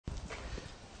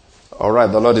All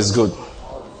right, the Lord is good.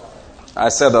 I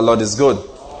said the Lord is good.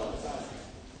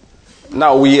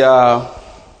 Now we are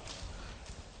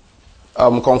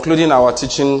concluding our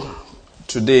teaching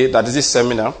today, that is this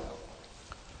seminar.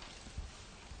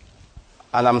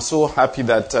 And I'm so happy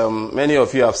that many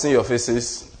of you have seen your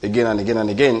faces again and again and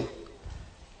again.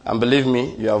 And believe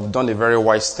me, you have done a very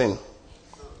wise thing.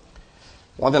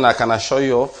 One thing I can assure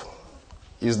you of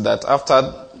is that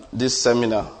after this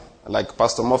seminar, like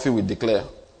Pastor Murphy will declare,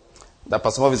 that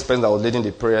Pastor Murphy is the person that was leading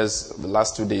the prayers the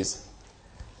last 2 days.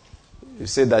 You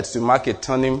said that to mark a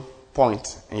turning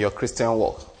point in your Christian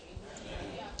walk.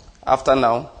 After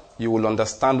now, you will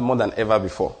understand more than ever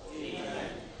before.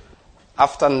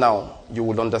 After now, you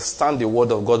will understand the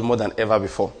Word of God more than ever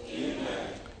before.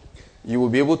 You will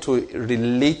be able to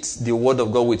relate the Word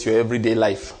of God with your everyday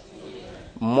life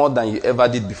more than you ever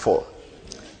did before.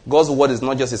 God's Word is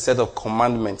not just a set of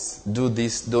commandments. Do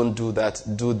this, don't do that.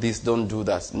 Do this, don't do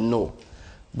that. No.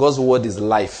 God's Word is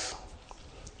life.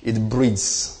 It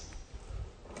breathes.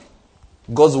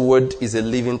 God's Word is a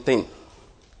living thing.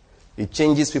 It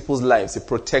changes people's lives. It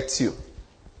protects you.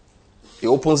 It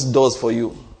opens doors for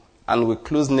you and will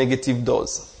close negative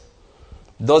doors.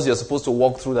 Doors you're supposed to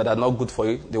walk through that are not good for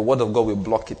you, the Word of God will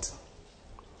block it.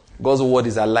 God's Word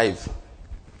is alive.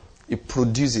 It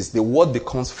produces. The Word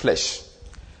becomes flesh.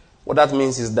 What that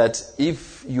means is that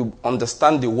if you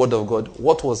understand the Word of God,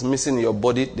 what was missing in your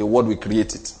body, the Word will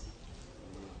create it.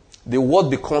 The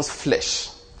Word becomes flesh.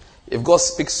 If God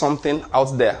speaks something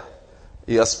out there,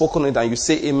 He has spoken it and you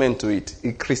say amen to it,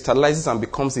 it crystallizes and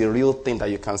becomes a real thing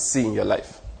that you can see in your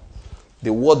life.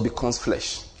 The Word becomes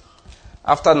flesh.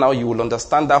 After now, you will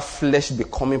understand that flesh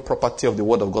becoming property of the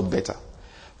Word of God better.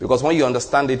 Because when you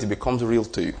understand it, it becomes real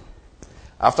to you.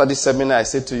 After this seminar, I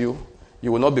say to you,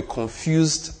 you will not be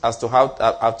confused as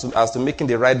to making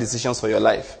the right decisions for your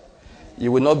life.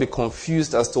 You will not be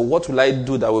confused as to what will I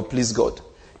do that will please God.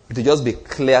 It will just be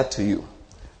clear to you.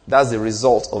 That's the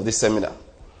result of this seminar.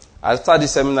 After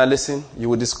this seminar, listen, you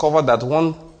will discover that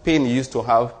one pain you used to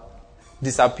have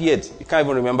disappeared. You can't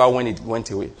even remember when it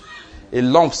went away. A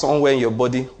lump somewhere in your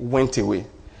body went away.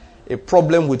 A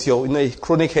problem with your a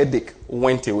chronic headache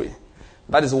went away.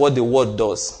 That is what the Word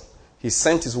does. He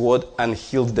sent His Word and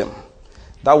healed them.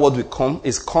 That Word will come,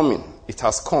 is coming. It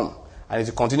has come. And it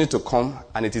will continue to come.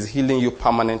 And it is healing you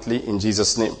permanently in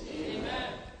Jesus' name. Amen.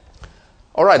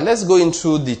 All right, let's go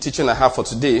into the teaching I have for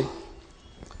today.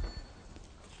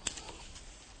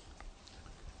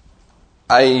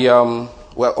 Well,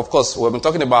 of course, we've been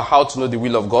talking about how to know the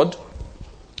will of God.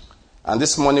 And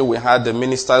this morning we had the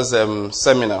ministers'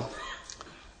 seminar.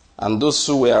 And those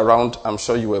who were around, I'm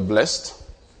sure you were blessed.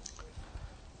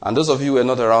 And those of you who were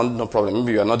not around, no problem.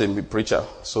 Maybe you are not a preacher,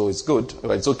 so it's good.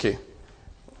 Well, it's okay.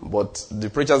 But the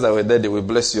preachers that were there, they will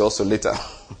bless you also later.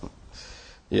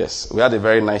 Yes, we had a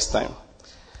very nice time.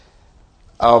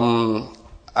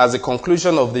 As a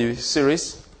conclusion of the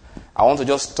series, I want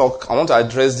to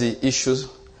address the issues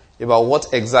about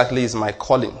what exactly is my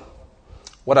calling.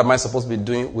 What am I supposed to be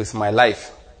doing with my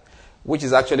life? Which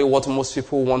is actually what most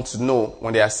people want to know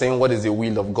when they are saying, what is the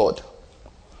will of God?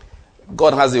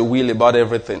 God has a will about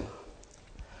everything.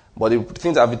 But the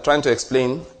things I've been trying to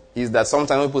explain is that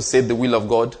sometimes people say the will of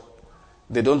God,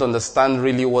 they don't understand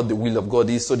really what the will of God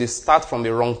is, so they start from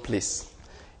the wrong place.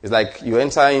 It's like you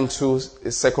enter into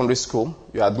a secondary school,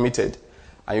 you're admitted,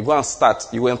 and you go and start.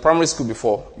 You were in primary school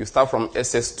before, you start from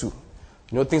SS2. You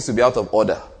know things to be out of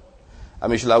order. I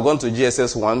mean, you should have gone to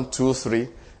GSS 1, 2, 3,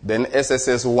 then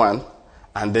SSS 1,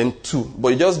 and then 2. But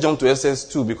you just jump to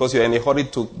SS2 because you're in a hurry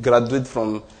to graduate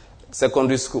from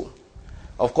secondary school.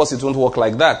 Of course, it won't work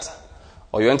like that.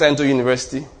 Or you enter into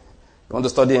university, you want to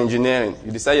study engineering.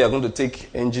 You decide you're going to take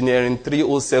engineering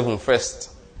 307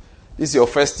 first. This is your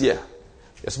first year.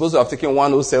 You're supposed to have taken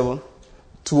 107,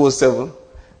 207,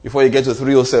 before you get to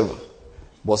 307.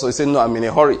 But so you say, no, I'm in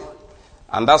a hurry.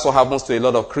 And that's what happens to a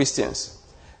lot of Christians.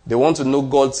 They want to know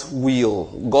God's will,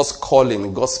 God's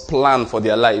calling, God's plan for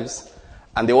their lives.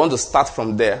 And they want to start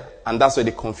from there. And that's where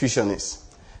the confusion is.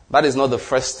 That is not the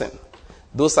first thing.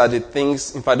 Those are the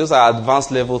things, in fact, those are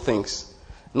advanced level things.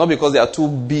 Not because they are too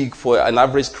big for an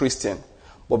average Christian,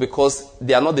 but because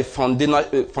they are not the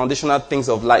foundational things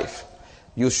of life.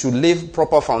 You should lay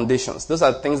proper foundations. Those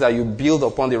are things that you build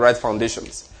upon the right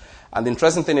foundations. And the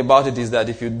interesting thing about it is that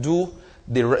if you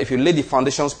lay the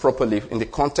foundations properly in the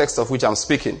context of which I'm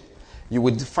speaking, you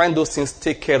will find those things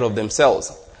take care of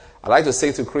themselves. I like to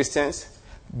say to Christians,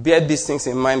 bear these things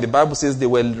in mind. The Bible says they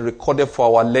were recorded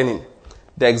for our learning.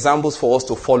 They're examples for us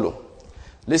to follow.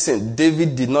 Listen,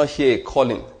 David did not hear a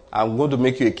calling, I'm going to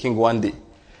make you a king one day.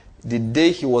 the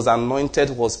day he was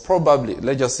anointed was probably,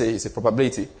 let's just say it's a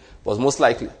probability, was most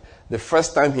likely the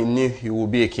first time he knew he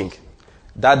would be a king.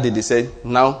 That day they said,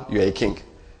 now you are a king.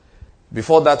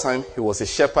 Before that time, he was a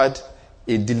shepherd,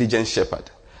 a diligent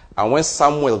shepherd. And when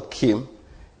Samuel came,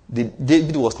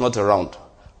 David was not around.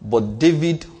 But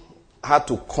David had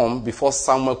to come before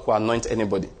Samuel could anoint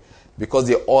anybody, because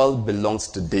the oil belongs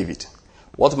to David.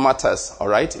 What matters, all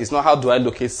right, is not how do I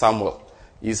locate Samuel.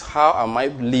 Is how am I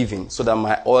living so that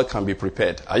my oil can be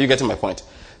prepared. Are you getting my point?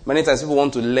 Many times people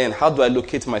want to learn, how do I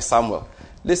locate my Samuel?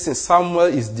 Listen, Samuel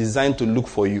is designed to look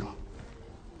for you.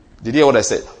 Did you hear what I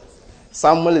said?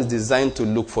 Samuel is designed to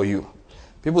look for you.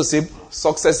 People say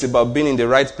success is about being in the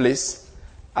right place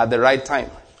at the right time.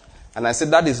 And I said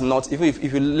that is not, if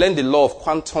you learn the law of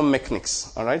quantum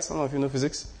mechanics, all right? Some of you know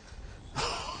physics.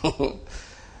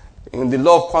 In the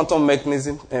law of quantum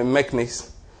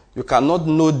mechanics, you cannot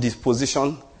know the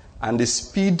position and the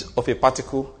speed of a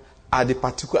particle at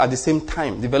the same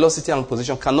time. The velocity and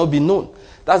position cannot be known.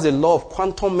 That's the law of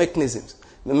quantum mechanics.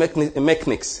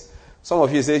 Some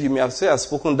of you say, you may have said I've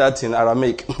spoken that in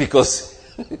Aramaic because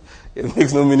it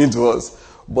makes no meaning to us.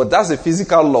 But that's a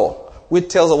physical law which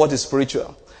tells us what is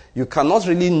spiritual. You cannot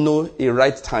really know a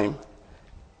right time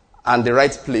and the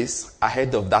right place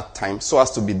ahead of that time so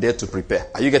as to be there to prepare.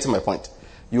 Are you getting my point?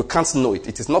 You can't know it.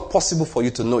 It is not possible for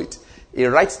you to know it. A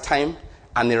right time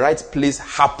and a right place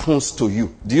happens to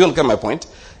you. Do you understand my point?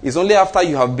 It's only after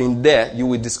you have been there you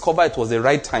will discover it was the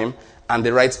right time and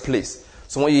the right place.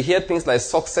 So when you hear things like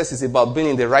success is about being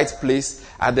in the right place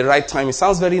at the right time, it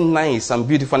sounds very nice and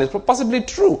beautiful, and it's possibly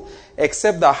true.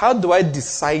 Except that how do I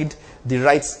decide the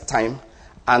right time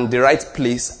and the right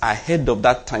place ahead of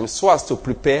that time so as to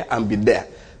prepare and be there?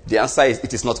 The answer is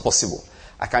it is not possible.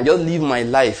 I can just live my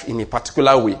life in a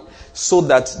particular way so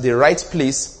that the right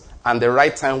place and the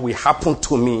right time will happen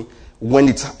to me when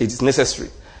it is necessary.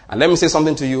 And let me say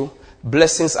something to you.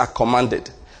 Blessings are commanded.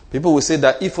 People will say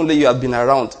that if only you had been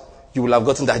around, you will have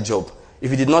gotten that job.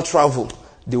 If you did not travel,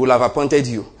 they will have appointed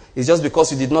you. It's just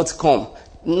because you did not come.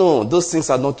 No, those things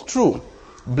are not true.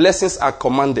 Blessings are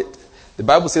commanded. The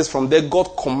Bible says from there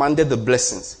God commanded the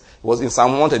blessings. It was in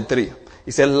Psalm 103.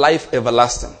 He said life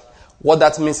everlasting. What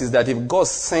that means is that if God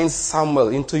sends Samuel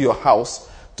into your house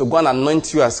to go and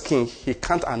anoint you as king, he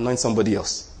can't anoint somebody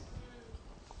else.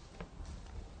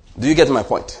 Do you get my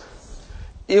point?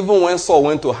 Even when Saul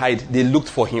went to hide, they looked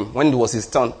for him. When it was his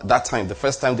turn, that time, the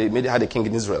first time they had a king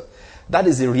in Israel. That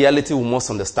is a reality we must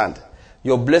understand.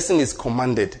 Your blessing is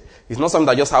commanded. It's not something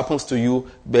that just happens to you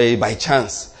by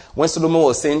chance. When Solomon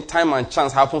was saying time and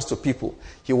chance happens to people,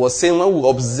 he was saying when we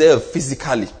observe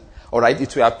physically, all right,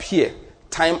 it will appear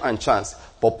time and chance.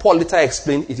 But Paul later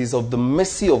explained it is of the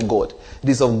mercy of God. It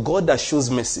is of God that shows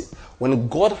mercy. When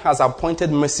God has appointed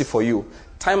mercy for you,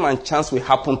 time and chance will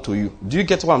happen to you. Do you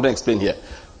get what I'm trying to explain here?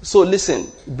 So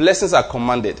listen, blessings are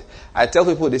commanded. I tell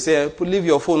people, they say, leave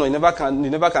your phone, or you never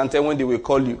can tell when they will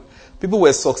call you. People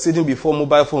were succeeding before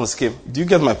mobile phones came. Do you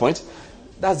get my point?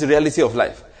 That's the reality of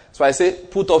life. So I say,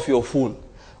 put off your phone.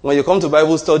 When you come to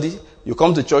Bible study, you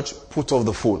come to church, put off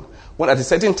the phone. When at a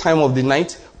certain time of the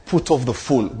night, put off the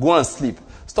phone. Go and sleep.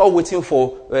 Stop waiting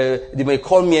for, they may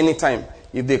call me anytime.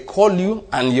 If they call you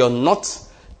and you're not,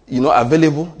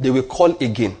 available, they will call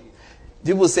again.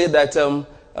 People say that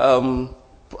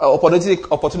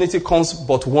opportunity comes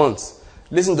but once.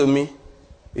 Listen to me.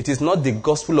 It is not the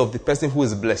gospel of the person who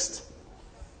is blessed.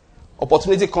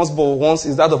 Opportunity comes but once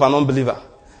is that of an unbeliever.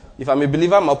 If I'm a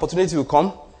believer, my opportunity will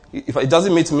come. If it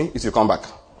doesn't meet me, it will come back.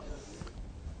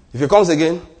 If it comes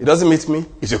again, it doesn't meet me,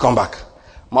 it will come back.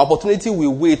 My opportunity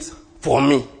will wait for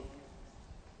me.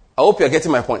 I hope you're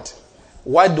getting my point.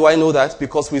 Why do I know that?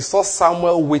 Because we saw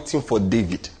Samuel waiting for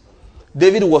David.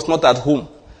 David was not at home.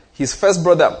 His first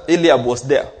brother, Eliab, was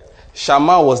there.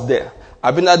 Shammah was there.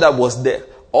 Abinadab was there.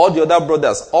 All the other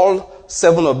brothers, all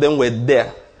 7 of them were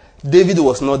there. David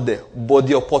was not there, but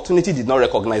the opportunity did not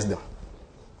recognize them.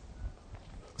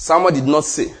 Samuel did not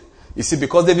say, you see,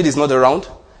 because David is not around,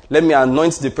 let me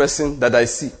anoint the person that I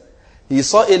see. He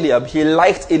saw Eliab, he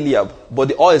liked Eliab, but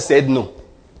the oil said no.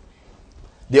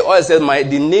 The oil said,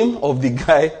 the name of the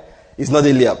guy is not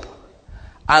Eliab.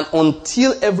 And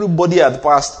until everybody had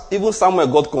passed, even Samuel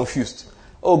got confused.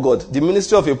 Oh God, the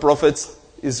ministry of a prophet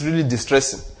is really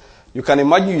distressing. You can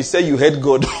imagine you say you heard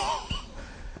God.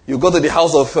 You go to the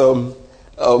house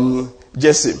of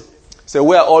Jesse. Say,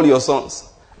 where are all your sons?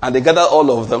 And they gathered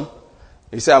all of them.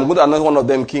 He said, I'm going to anoint one of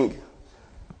them king.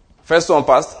 First one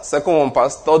passed, second one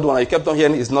passed, third one. I kept on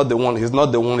hearing, it's not the one, he's not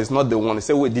the one, it's not the one. He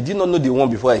said, wait, did you not know the one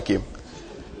before I came?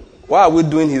 Why are we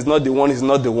doing he's not the one, he's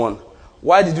not the one?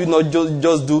 Why did you not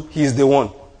just do he's the one?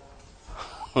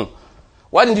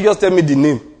 Why didn't you just tell me the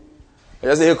name? I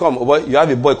just say, hey, come, boy, you have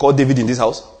a boy called David in this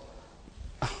house.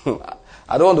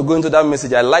 I don't want to go into that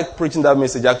message. I like preaching that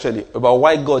message actually about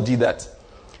why God did that.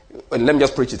 And let me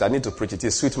just preach it. I need to preach it.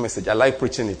 It's a sweet message. I like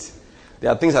preaching it.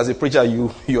 There are things as a preacher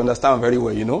you understand very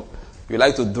well, you know. You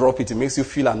like to drop it. It makes you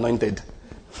feel anointed.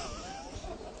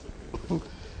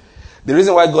 The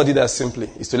reason why God did that simply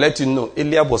is to let you know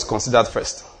Eliab was considered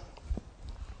first.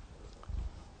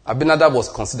 Abinadab was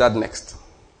considered next.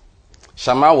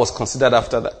 Shammah was considered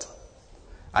after that.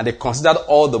 And they considered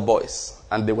all the boys,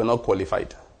 and they were not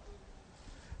qualified.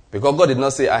 Because God did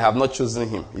not say, I have not chosen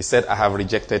him. He said, I have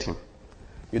rejected him.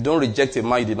 You don't reject a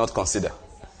man you did not consider.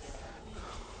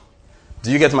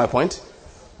 Do you get my point?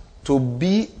 To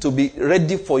be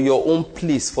ready for your own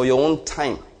place, for your own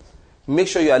time. Make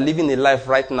sure you are living a life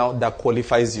right now that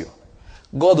qualifies you.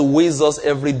 God weighs us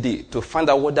every day to find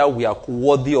out whether we are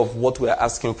worthy of what we are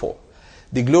asking for.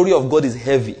 The glory of God is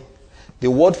heavy. The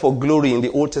word for glory in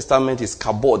the Old Testament is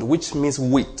kabod, which means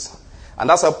weight. And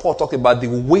that's why Paul talked about the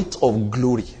weight of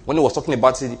glory. When he was talking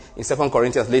about it in 2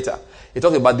 Corinthians later, he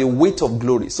talked about the weight of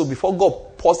glory. So before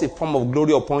God pours a form of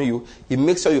glory upon you, he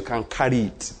makes sure you can carry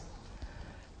it.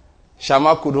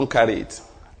 Shammah couldn't carry it.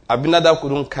 Abinadab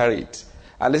couldn't carry it.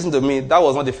 And listen to me, that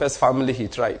was not the first family he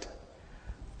tried.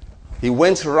 He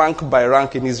went rank by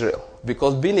rank in Israel.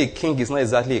 Because being a king is not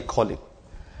exactly a calling.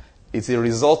 It's a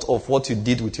result of what you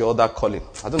did with your other calling.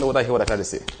 I don't know what I hear what I try to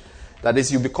say. That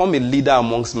is, you become a leader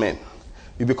amongst men.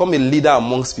 You become a leader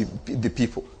amongst the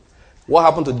people. What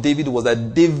happened to David was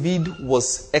that David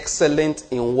was excellent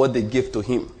in what they gave to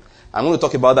him. I'm going to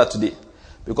talk about that today.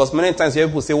 Because many times you hear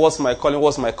people say, what's my calling?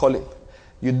 What's my calling?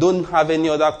 You don't have any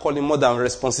other calling more than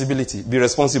responsibility. Be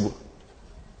responsible.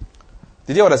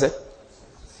 Did you hear what I said?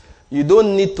 You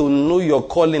don't need to know your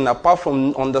calling apart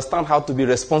from understand how to be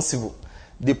responsible.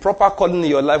 The proper calling in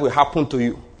your life will happen to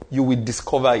you. You will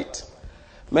discover it.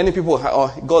 Many people,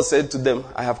 God said to them,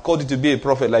 I have called you to be a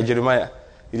prophet like Jeremiah.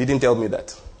 He didn't tell me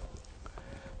that.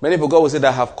 Many people, God will say that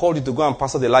I have called you to go and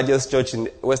pastor the largest church in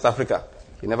West Africa.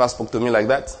 He never spoke to me like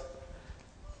that.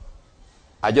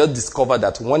 I just discovered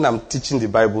that when I'm teaching the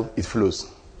Bible, it flows.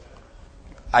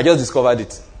 I just discovered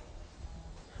it.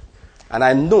 And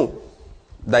I know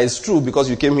that it's true because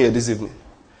you came here this evening.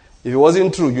 If it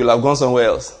wasn't true, you'll have gone somewhere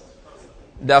else.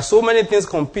 There are so many things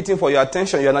competing for your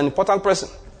attention. You're an important person.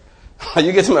 Are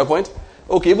you getting my point?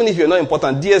 Okay, even if you're not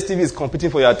important, DSTV is competing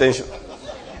for your attention.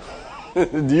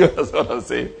 Do you understand what I'm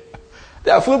saying?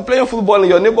 They are playing football in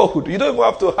your neighborhood. You don't even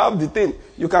have to have the thing.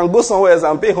 You can go somewhere else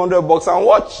and pay $100 and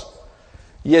watch.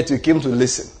 Yet you came to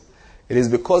listen. It is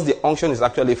because the unction is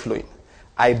actually flowing.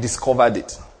 I discovered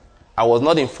it. I was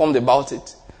not informed about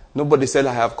it. Nobody said,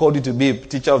 I have called you to be a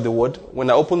teacher of the word. When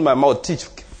I opened my mouth, teach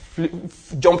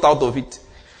jumped out of it.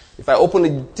 If I open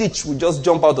it, teach will just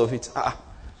jump out of it.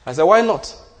 I said, why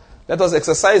not? Let us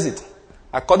exercise it.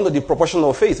 According to the proportion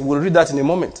of faith. We'll read that in a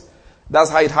moment. That's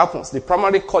how it happens. The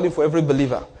primary calling for every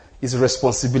believer is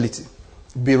responsibility.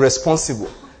 Be responsible.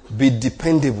 Be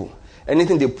dependable.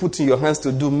 Anything they put in your hands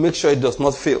to do, make sure it does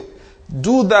not fail.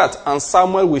 Do that and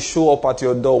Samuel will show up at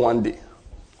your door one day.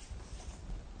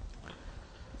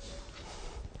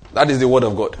 That is the word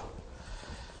of God.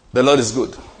 The Lord is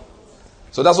good.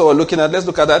 So that's what we're looking at. Let's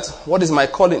look at that. What is my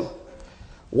calling?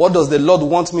 What does the Lord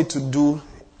want me to do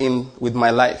with my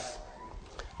life?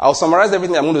 I'll summarize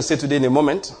everything I'm going to say today in a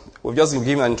moment. We've just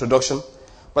given an introduction.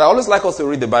 But I always like us to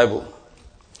read the Bible.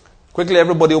 Quickly,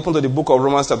 everybody open to the book of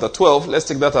Romans chapter 12. Let's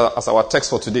take that as our text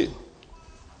for today.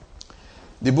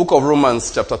 The book of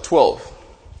Romans chapter 12.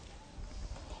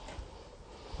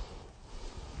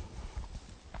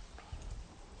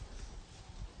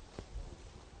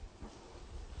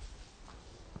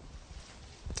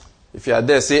 If you are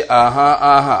there, say,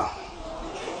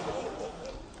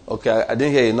 Okay, I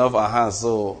didn't hear enough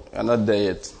so you're not there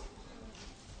yet.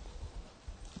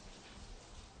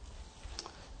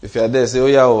 If you are there,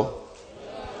 say,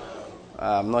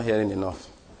 I'm not hearing enough.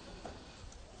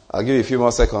 I'll give you a few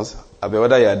more seconds. I'll be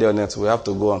whether you are there or not. We have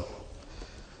to go on.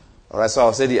 Alright, so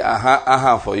I'll say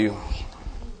the for you.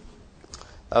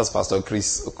 That's Pastor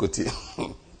Chris Okoti.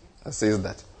 That says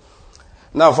that.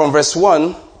 Now, from verse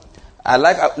 1, I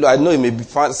know it may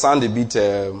sound a bit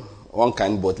one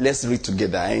kind, but let's read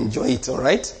together. I enjoy it,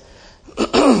 alright?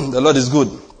 The Lord is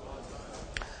good.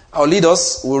 I'll lead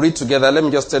us. We'll read together. Let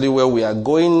me just tell you where we are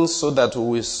going so that we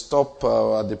will stop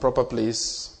at the proper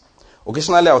place.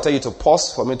 Occasionally, I'll tell you to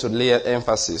pause for me to lay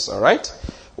emphasis, alright?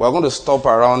 We're going to stop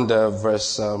around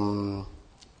verse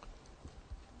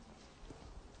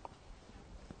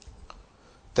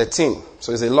 13.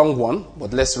 So it's a long one,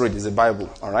 but let's read. It's the Bible,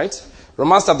 alright?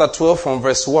 Romans chapter 12 from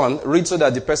verse 1. Read so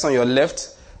that the person on your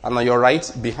left and on your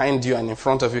right, behind you and in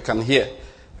front of you can hear.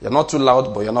 You're not too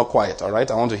loud, but you're not quiet, all right?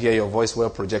 I want to hear your voice well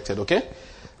projected, okay?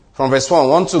 From verse 1,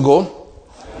 1 to go.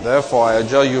 Therefore, I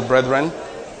adjure you, brethren,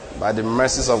 by the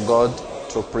mercies of God,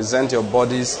 to present your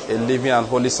bodies a living and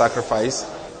holy sacrifice,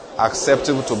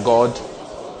 acceptable to God,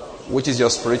 which is your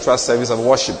spiritual service of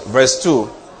worship. Verse 2,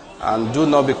 and do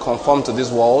not be conformed to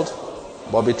this world,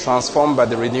 but be transformed by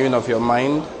the renewing of your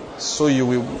mind, so you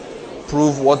will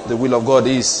prove what the will of God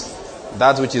is,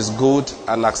 that which is good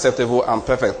and acceptable and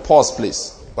perfect. Pause,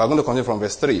 please. We're going to continue from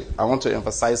verse 3. I want to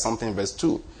emphasize something in verse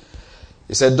 2.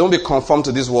 He said, don't be conformed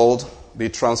to this world, be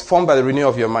transformed by the renewing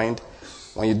of your mind.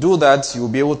 When you do that, you will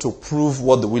be able to prove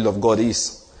what the will of God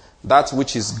is, that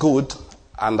which is good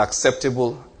and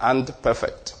acceptable and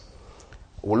perfect.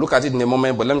 We'll look at it in a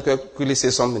moment, but let me quickly say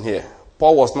something here.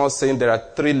 Paul was not saying there are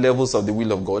 3 levels of the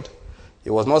will of God. He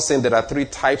was not saying there are 3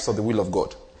 types of the will of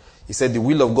God. He said the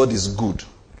will of God is good.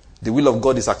 The will of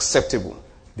God is acceptable.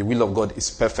 The will of God is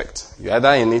perfect. You're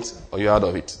either in it or you're out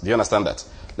of it. Do you understand that?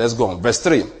 Let's go on. Verse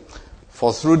 3.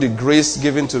 For through the grace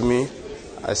given to me,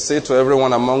 I say to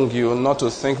everyone among you not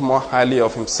to think more highly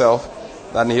of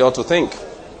himself than he ought to think,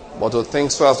 but to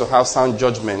think so as to have sound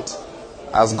judgment,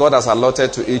 as God has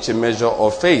allotted to each a measure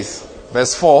of faith.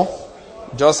 Verse 4.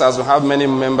 Just as we have many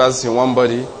members in one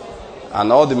body,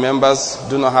 and all the members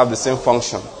do not have the same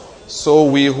function, so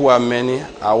we who are many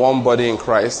are one body in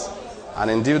Christ, and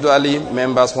individually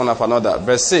members one of another.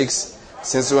 Verse 6.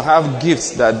 Since we have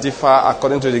gifts that differ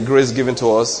according to the grace given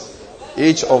to us,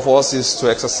 each of us is to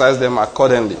exercise them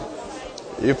accordingly.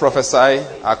 You prophesy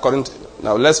according to...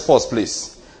 Now let's pause,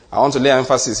 please. I want to lay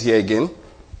emphasis here again.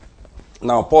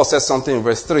 Now Paul says something in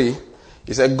verse 3.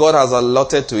 He said, God has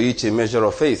allotted to each a measure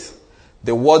of faith.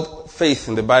 The word faith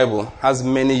in the Bible has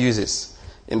many uses.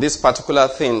 In this particular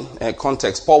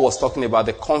context, Paul was talking about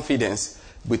the confidence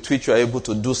with which you are able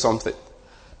to do something.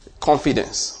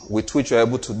 Confidence with which you are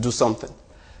able to do something.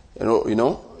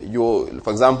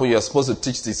 For example, you are supposed to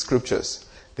teach the scriptures.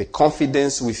 The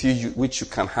confidence with which you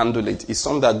can handle it is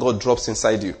something that God drops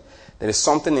inside you. There is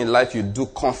something in life you do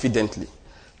confidently.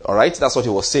 All right? That's what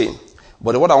he was saying.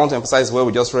 But what I want to emphasize is where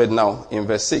we just read now in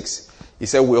verse 6. He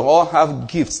said, we all have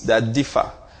gifts that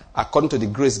differ according to the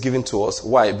grace given to us.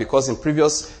 Why? Because in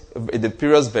the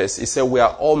previous verse, he said we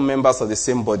are all members of the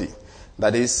same body.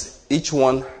 That is, each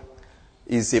one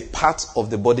is a part of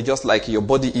the body just like your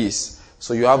body is.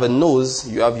 So you have a nose,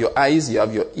 you have your eyes, you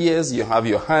have your ears, you have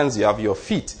your hands, you have your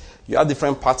feet. You have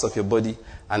different parts of your body,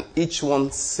 and each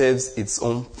one serves its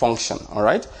own function. All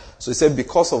right? So he said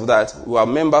because of that, we are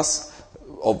members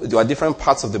of, there are different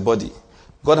parts of the body.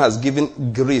 God has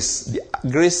given grace.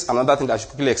 Grace, another thing that I should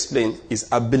quickly explain, is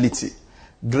ability.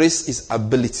 Grace is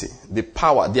ability, the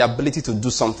power, the ability to do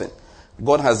something.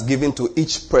 God has given to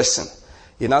each person.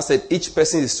 He now said each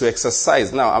person is to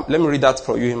exercise. Now, let me read that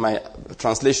for you in my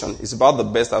translation. It's about the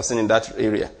best I've seen in that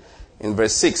area. In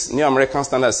verse 6, New American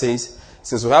Standard says,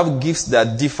 since we have gifts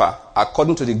that differ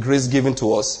according to the grace given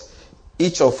to us,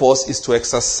 each of us is to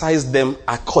exercise them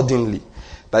accordingly.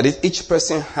 That is, each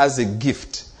person has a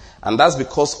gift. And that's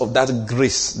because of that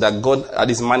grace that God that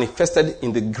is manifested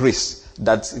in the grace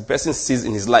that the person sees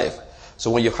in his life. So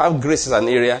when you have grace in an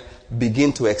area,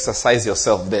 begin to exercise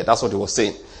yourself there. That's what he was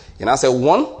saying. And I said,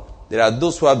 1, there are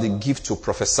those who have the gift to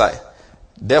prophesy.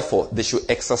 Therefore, they should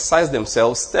exercise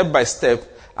themselves step by step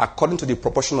according to the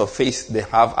proportion of faith they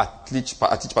have at each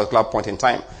particular point in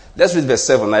time. Let's read verse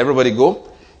 7. Now everybody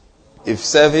go. If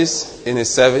service, in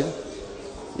his serving.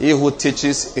 He who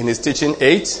teaches, in his teaching.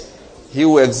 8. He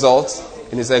who exalts,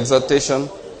 in his exaltation.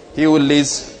 He who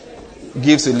leads,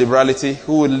 gives with liberality.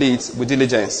 Who leads with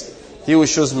diligence. He who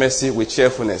shows mercy with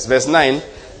cheerfulness. Verse 9.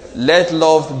 Let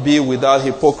love be without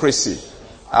hypocrisy.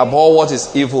 Abhor what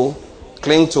is evil.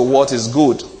 Cling to what is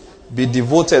good. Be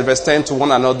devoted, verse 10, to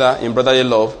one another in brotherly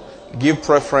love. Give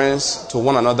preference to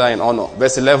one another in honor.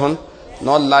 Verse 11.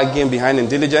 Not lagging behind in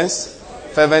diligence.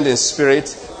 Fervent in spirit.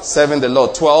 Serving the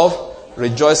Lord. 12.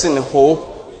 Rejoicing in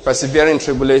hope. Persevering in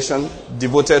tribulation.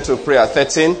 Devoted to prayer.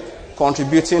 13.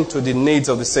 Contributing to the needs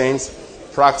of the saints.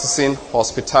 Practicing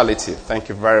hospitality. Thank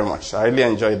you very much. I really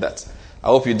enjoyed that. I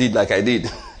hope you did like I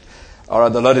did. All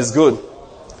right, the Lord is good.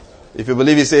 If you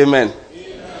believe it, say amen.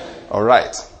 Amen. All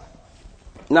right.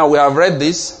 Now we have read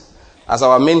this as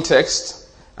our main text,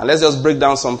 and let's just break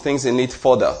down some things in it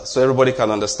further so everybody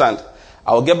can understand.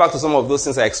 I will get back to some of those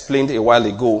things I explained a while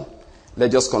ago.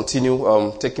 Let's just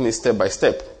continue taking it step by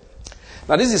step.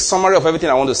 Now this is a summary of everything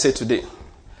I want to say today.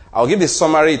 I'll give the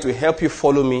summary to help you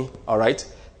follow me, all right,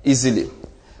 easily.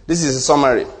 This is a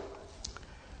summary.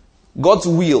 God's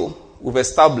will we've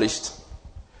established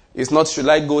is not should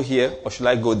I go here or should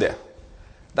I go there.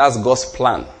 That's God's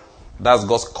plan. That's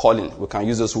God's calling. We can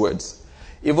use those words.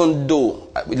 Even though,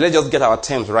 let's just get our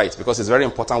terms right, because it's very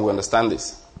important we understand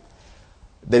this.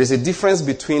 There is a difference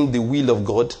between the will of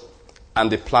God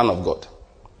and the plan of God.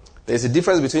 There is a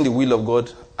difference between the will of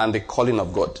God and the calling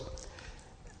of God.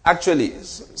 Actually,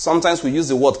 sometimes we use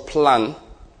the word plan.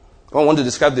 When we want to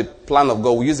describe the plan of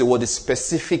God, we use the word the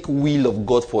specific will of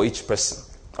God for each person.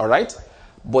 All right?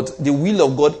 But the will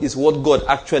of God is what God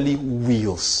actually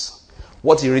wills.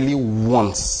 What he really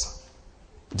wants.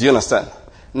 Do you understand?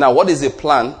 Now, what is a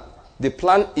plan? The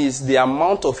plan is the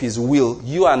amount of his will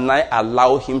you and I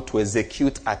allow him to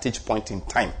execute at each point in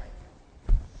time.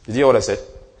 Did you hear what I said?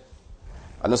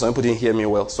 I know some people didn't hear me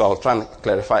well, so I'll try and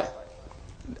clarify.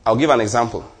 I'll give an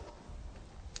example.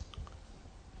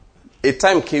 A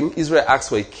time came, Israel asked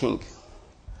for a king.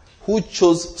 Who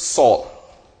chose Saul?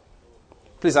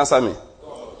 Please answer me.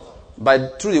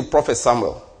 Through the prophet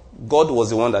Samuel, God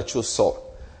was the one that chose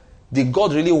Saul. Did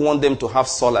God really want them to have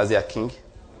Saul as their king?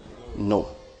 No.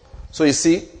 So you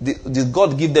see, did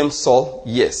God give them Saul?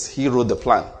 Yes, he wrote the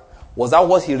plan. Was that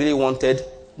what he really wanted?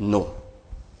 No.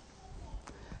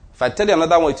 If I tell you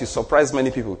another one, it will surprise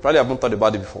many people. Probably haven't thought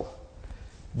about it before.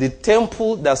 The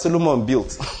temple that Solomon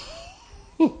built,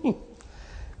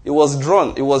 it was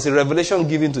drawn. It was a revelation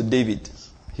given to David.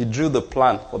 He drew the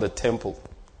plan for the temple.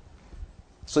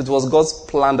 So it was God's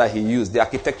plan that he used. The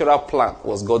architectural plan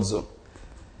was God's own.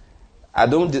 I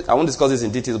won't discuss this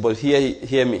in details, but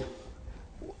hear me.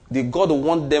 Did God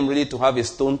want them really to have a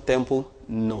stone temple?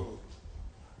 No.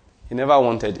 He never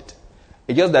wanted it.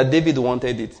 It's just that David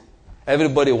wanted it.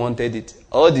 Everybody wanted it.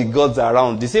 All the gods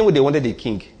around, the same way they wanted a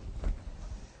king.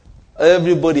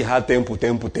 Everybody had temple.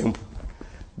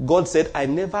 God said, I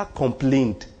never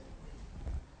complained.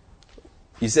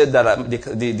 He said that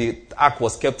the ark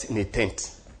was kept in a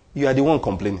tent. You are the one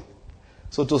complaining.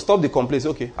 So to stop the complaints,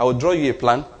 okay, I will draw you a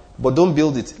plan, but don't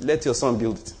build it. Let your son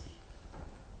build it.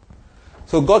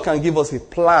 So God can give us a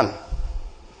plan.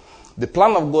 The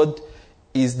plan of God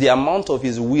is the amount of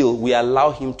his will we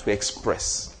allow him to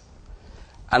express.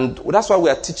 And that's why we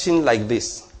are teaching like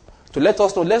this. To let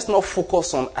us know, let's not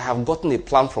focus on, I have gotten a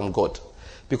plan from God.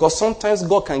 Because sometimes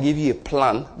God can give you a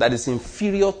plan that is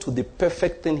inferior to the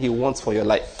perfect thing he wants for your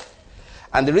life.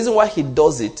 And the reason why he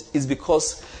does it is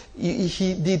because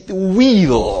the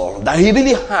will that he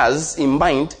really has in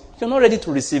mind, you're not ready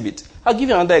to receive it. I'll give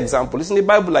you another example. It's in the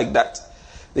Bible like that.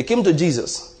 They came to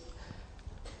Jesus.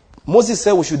 Moses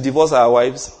said we should divorce our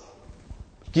wives,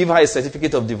 give her a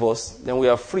certificate of divorce, then we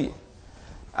are free.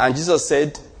 And Jesus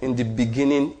said, in the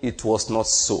beginning, it was not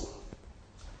so.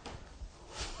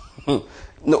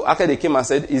 No, after they came and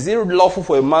said, is it lawful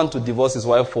for a man to divorce his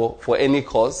wife for any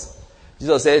cause?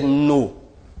 Jesus said, no.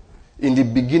 In the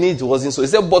beginning, it wasn't so. He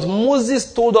said, but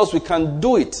Moses told us we can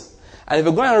do it. And if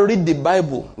you go and read the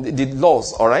Bible, the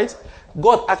laws, all right,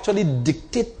 God actually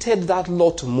dictated that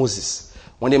law to Moses.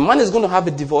 When a man is going to have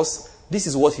a divorce, this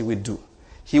is what he will do.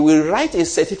 He will write a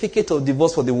certificate of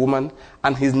divorce for the woman,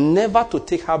 and he's never to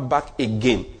take her back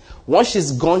again. Once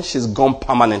she's gone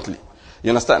permanently. You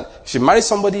understand? If she marries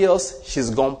somebody else, she's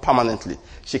gone permanently.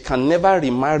 She can never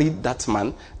remarry that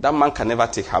man. That man can never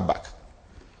take her back.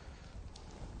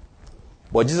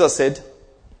 But Jesus said,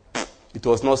 it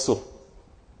was not so.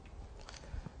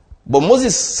 But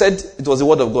Moses said it was the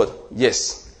word of God.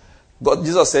 Yes.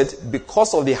 Jesus said,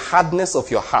 because of the hardness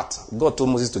of your heart, God told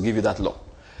Moses to give you that law.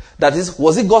 That is,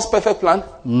 was it God's perfect plan?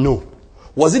 No.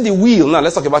 Was it the will? Now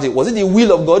let's talk about it. Was it the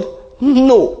will of God?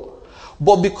 No.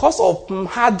 But because of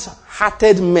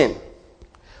hard-hearted men,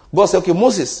 God said, okay,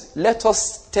 Moses, let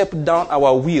us step down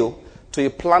our will to a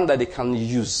plan that they can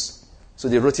use. So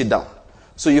they wrote it down.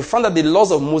 So you found that the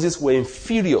laws of Moses were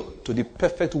inferior to the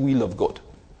perfect will of God.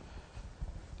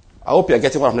 I hope you are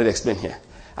getting what I'm going to explain here.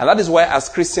 And that is why as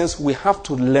Christians, we have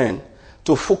to learn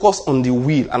to focus on the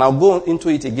will. And I'll go into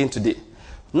it again today.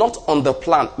 Not on the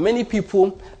plan. Many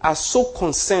people are so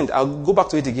concerned, I'll go back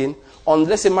to it again, on,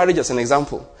 let's say, marriage as an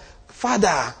example.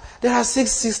 Father, there are 6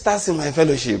 sisters in my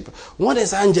fellowship. One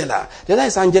is Angela, the other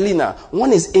is Angelina,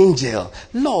 one is Angel.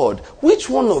 Lord, which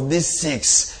one of these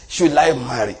 6 should I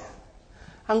marry?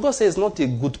 And God says it's not a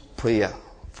good prayer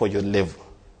for your level.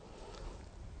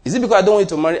 Is it because I don't want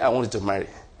you to marry? I want you to marry.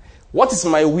 What is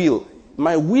my will?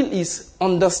 My will is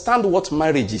understand what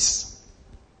marriage is.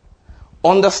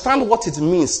 Understand what it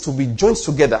means to be joined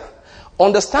together.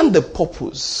 Understand the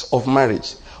purpose of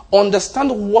marriage. Understand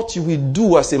what you will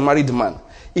do as a married man.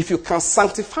 If you can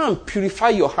sanctify and purify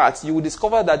your heart, you will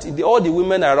discover that all the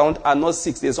women around are not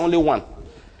 6. There's only one.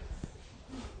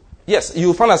 Yes, you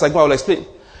will find as I go, I will explain.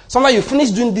 Sometimes you finish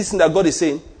doing this thing that God is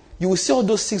saying, you will see all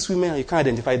those 6 women and you can't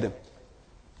identify them.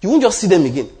 You won't just see them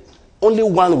again. Only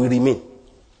one will remain.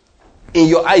 In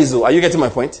your eyes, though. Are you getting my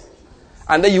point?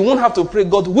 And then you won't have to pray,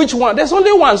 God, which one? There's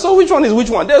only one. So which one is which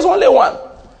one? There's only one.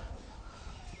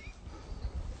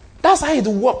 That's how it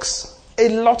works a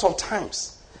lot of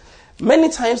times. Many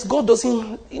times, God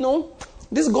doesn't,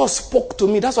 this God spoke to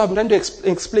me. That's what I'm trying to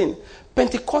explain.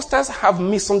 Pentecostals have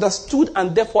misunderstood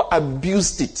and therefore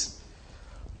abused it.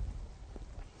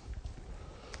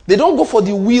 They don't go for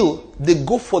the will. They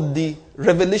go for the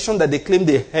revelation that they claim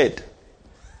they had.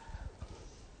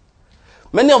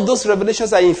 Many of those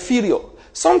revelations are inferior.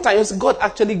 Sometimes God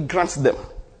actually grants them,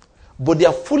 but they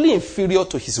are fully inferior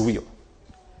to his will.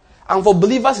 And for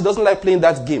believers, he doesn't like playing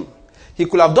that game. He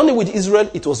could have done it with Israel,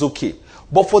 it was okay.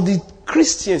 But for the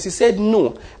Christians, he said,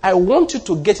 no, I want you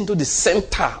to get into the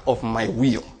center of my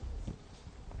will.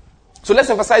 So let's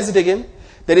emphasize it again.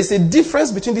 There is a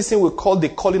difference between this thing we call the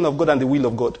calling of God and the will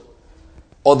of God,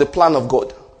 or the plan of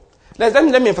God. Let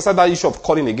me emphasize that issue of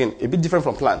calling again, a bit different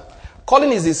from plan.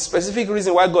 Calling is the specific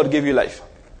reason why God gave you life.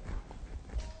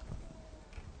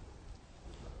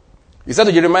 He said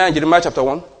to Jeremiah in Jeremiah chapter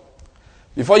 1,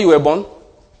 before you were born,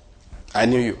 I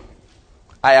knew you.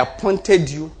 I appointed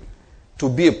you to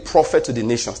be a prophet to the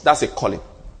nations. That's a calling.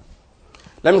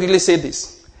 Let me quickly say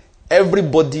this.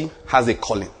 Everybody has a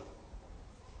calling.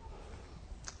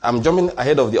 I'm jumping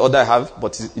ahead of the order I have,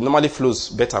 but it normally flows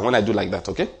better when I do like that,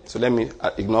 okay? So let me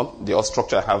ignore the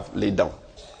structure I have laid down.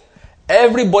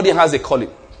 Everybody has a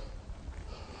calling.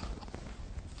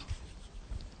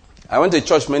 I went to a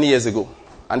church many years ago,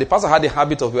 and the pastor had the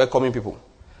habit of welcoming people.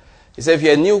 He said, if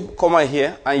you're a newcomer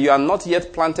here, and you are not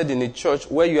yet planted in a church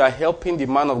where you are helping the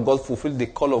man of God fulfill the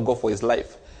call of God for his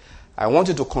life, I want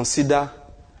you to consider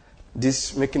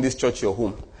making this church your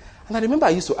home. And I remember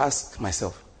I used to ask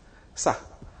myself, sir,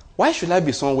 why should I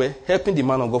be somewhere helping the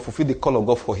man of God fulfill the call of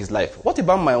God for his life? What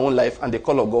about my own life and the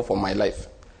call of God for my life?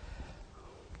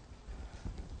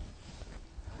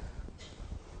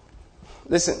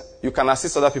 Listen, you can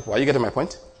assist other people. Are you getting my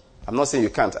point? I'm not saying you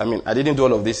can't. I didn't do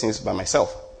all of these things by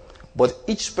myself. But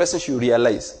each person should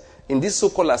realize, in this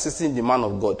so-called assisting the man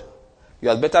of God, you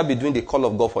had better be doing the call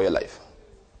of God for your life.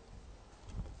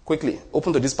 Quickly,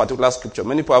 open to this particular scripture.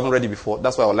 Many people haven't read it before.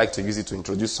 That's why I would like to use it to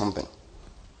introduce something.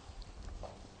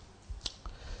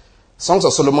 Songs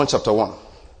of Solomon chapter 1.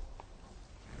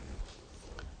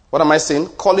 What am I saying?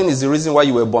 Calling is the reason why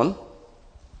you were born.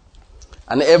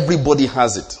 And everybody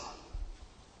has it.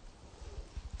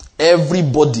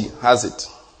 Everybody has it.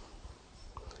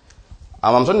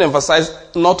 And I'm trying to emphasize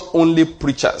not only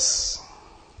preachers.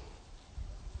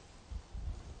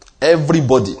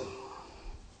 Everybody.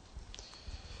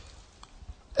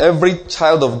 Every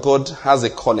child of God has a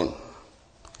calling.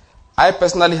 I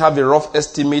personally have a rough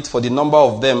estimate for the number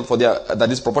of them, that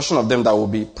is proportion of them that will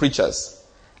be preachers.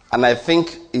 And I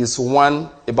think is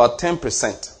about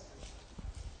 10%.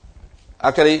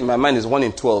 Actually, in my mind, is 1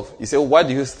 in 12. You say, why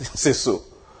do you say so?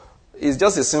 It's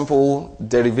just a simple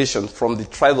derivation from the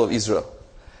tribe of Israel.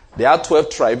 There are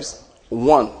 12 tribes.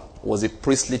 One was a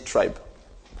priestly tribe.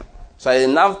 So I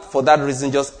now, for that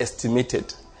reason, just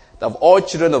estimated that of all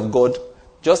children of God,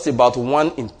 just about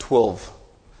 1 in 12.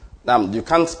 Now, you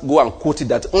can't go and quote it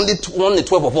that only 1 in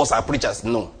 12 of us are preachers.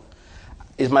 No.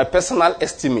 It's my personal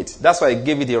estimate. That's why I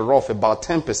gave it a rough about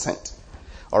 10%.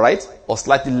 All right? Or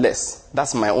slightly less.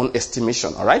 That's my own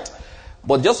estimation. All right?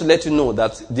 But just to let you know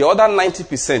that the other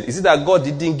 90%, is it that God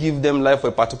didn't give them life for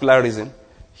a particular reason?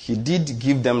 He did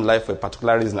give them life for a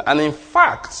particular reason. And in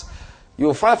fact, you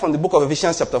will find from the book of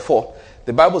Ephesians chapter 4,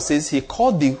 the Bible says he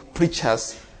called the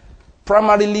preachers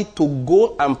primarily to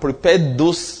go and prepare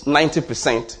those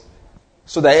 90%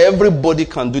 so that everybody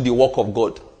can do the work of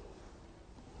God.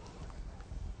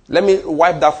 Let me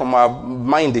wipe that from our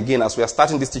mind again as we are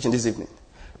starting this teaching this evening.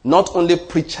 Not only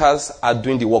preachers are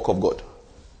doing the work of God.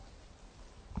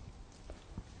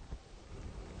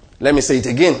 Let me say it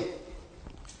again.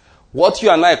 What you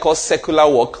and I call secular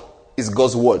work is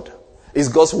God's word. Is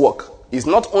God's work. It's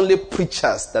not only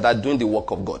preachers that are doing the work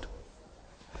of God.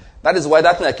 That is why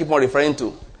that thing I keep on referring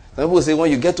to. Some people say when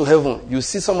you get to heaven, you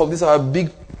see some of these are big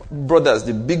brothers,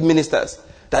 the big ministers,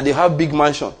 that they have big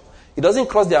mansion. It doesn't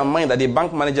cross their mind that a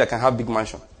bank manager can have big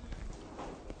mansion.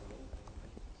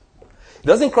 It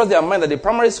doesn't cross their mind that a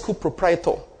primary school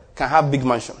proprietor can have big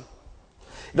mansion.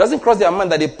 It doesn't cross their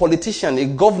mind that a politician, a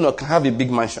governor can have a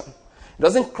big mansion. It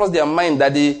doesn't cross their mind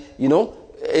that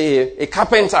a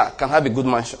carpenter can have a good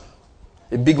mansion.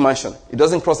 A big mansion. It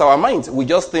doesn't cross our minds. We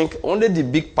just think only the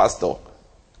big pastor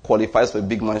qualifies for a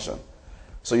big mansion.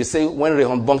 So you say when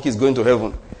Rehon Bonke is going to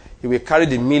heaven, he will carry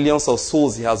the millions of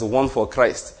souls he has won for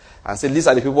Christ and say, these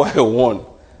are the people I won.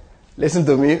 Listen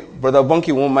to me. Brother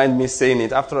Bonke won't mind me saying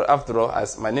it. After all,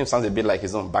 as my name sounds a bit like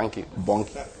his own, Bonke.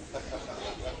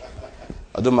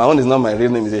 Although my own is not my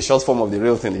real name, it's a short form of the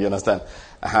real thing, you understand?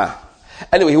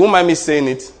 Anyway, he won't mind me saying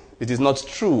it. It is not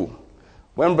true.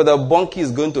 When Brother Bonky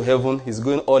is going to heaven, he's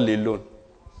going all alone.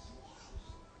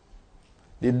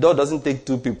 The door doesn't take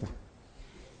two people.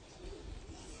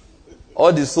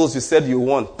 All the souls you said you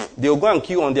want, they'll go and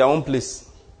queue on their own place.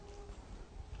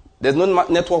 There's no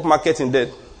network marketing there.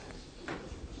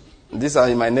 These are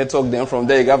in my network, then from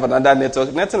there you have another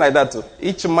network. Nothing like that too.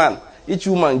 Each man, each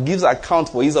woman gives account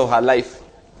for his or her life.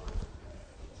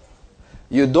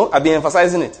 I've been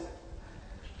emphasizing it.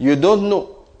 You don't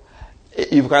know.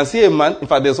 You can see a man, in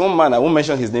fact there's one man, I won't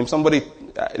mention his name,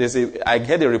 I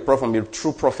heard a report from a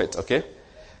true prophet, okay?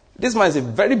 This man is a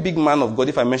very big man of God.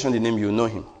 If I mention the name, you know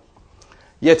him.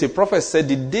 Yet a prophet said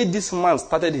the day this man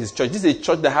started his church, this is a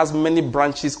church that has many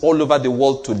branches all over the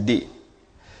world today. He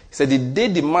said the day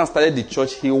the man started the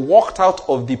church, he walked out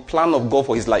of the plan of God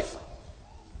for his life.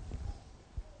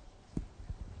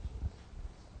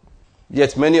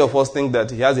 Yet many of us think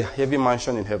that he has a heavy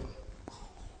mansion in heaven.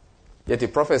 Yet a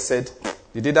prophet said,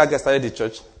 the day that guy started the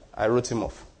church, I wrote him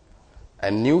off. I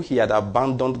knew he had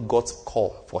abandoned God's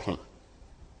call for him.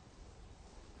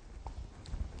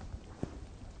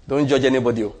 Don't judge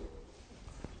anybody.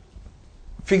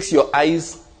 Fix your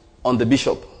eyes on the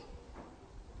bishop. Is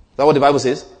that what the Bible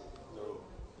says? No.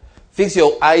 Fix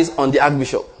your eyes on the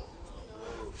archbishop.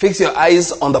 No. Fix your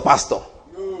eyes on the pastor.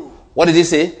 No. What did he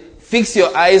say? Fix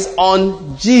your eyes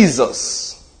on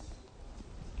Jesus.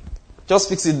 Just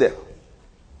fix it there.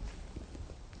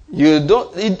 You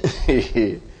don't...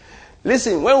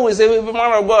 Listen, when we say, the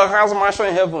man of God has a mansion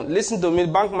in heaven, listen to me,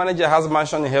 bank manager has a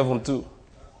mansion in heaven too.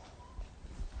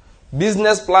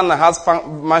 Business planner has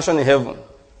mansion in heaven.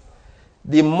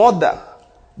 The mother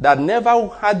that never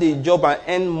had a job and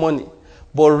earned money,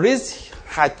 but raised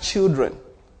her children,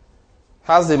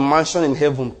 has a mansion in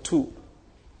heaven too.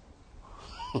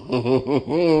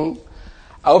 I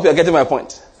hope you're getting my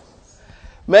point.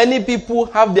 Many people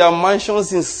have their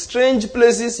mansions in strange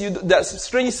places,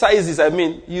 strange sizes,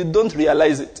 you don't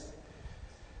realize it.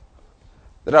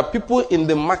 There are people in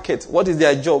the market, what is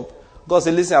their job? God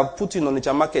said, listen, I've put you in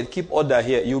Onitsha market, keep order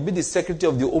here. You'll be the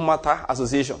secretary of the Omata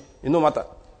Association. You know Omata?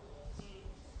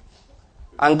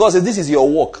 And God said, this is your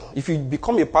work. If you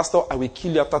become a pastor, I will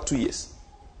kill you after 2 years.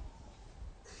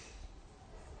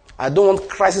 I don't want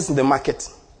crisis in the market.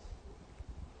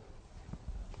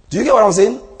 Do you get what I'm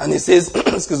saying? And he says,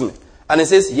 excuse me. And he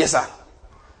says, yes, sir.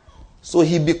 So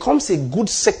he becomes a good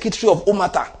secretary of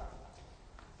Omata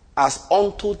as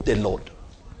unto the Lord.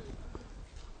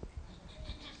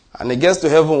 And he gets to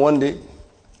heaven one day,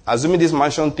 assuming this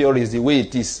mansion theory is the way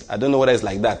it is. I don't know whether it's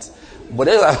like that. But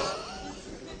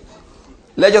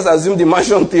let's just assume the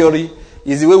mansion theory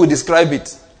is the way we describe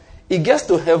it. He gets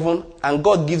to heaven and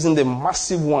God gives him the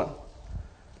massive one.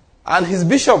 And his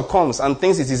bishop comes and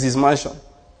thinks it is his mansion.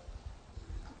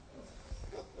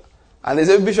 And they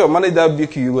say, Bishop, manage that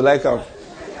BQ, you will like him.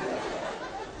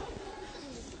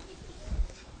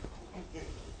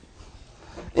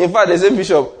 In fact, they say,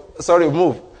 Bishop, sorry,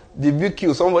 move. The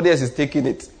BQ, somebody else is taking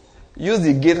it. Use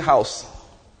the gatehouse.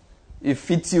 It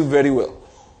fits you very well.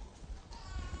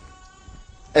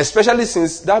 Especially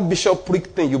since that bishop prick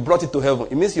thing, you brought it to heaven.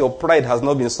 It means your pride has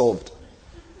not been solved.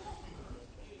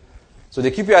 So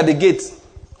they keep you at the gate.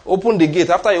 Open the gate.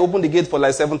 After you open the gate for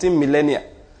like 17 millennia,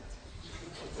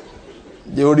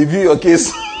 they will review your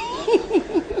case.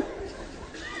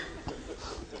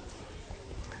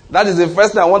 That is the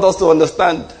first thing I want us to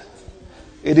understand.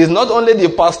 It is not only the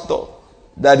pastor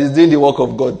that is doing the work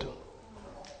of God.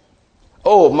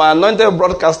 Oh, my anointed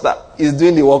broadcaster is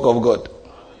doing the work of God.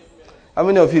 How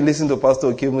many of you listen to Pastor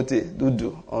Okemuti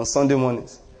Dudu on Sunday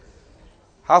mornings?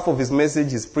 Half of his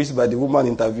message is preached by the woman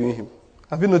interviewing him.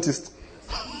 Have you noticed?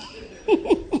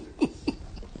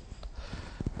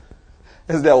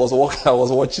 Yesterday I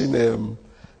was watching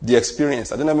The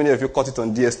Experience. I don't know how many of you caught it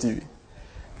on DSTV.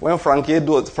 When Frank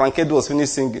Edo was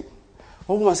finished singing,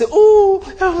 one woman said,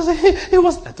 it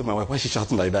was. I told my wife, why is she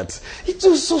shouting like that? It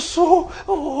was so.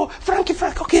 Frankie,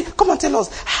 okay, come and tell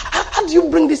us. How do you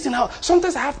bring this thing out?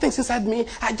 Sometimes I have things inside me.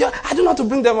 I don't know how to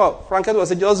bring them out. Frank Edo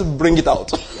said, just bring it out.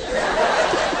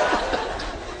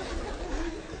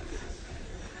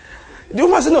 The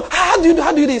woman said, no, how do you do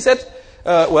it? He said,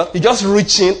 well, you just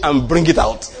reach in and bring it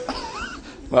out.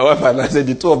 My wife and I said,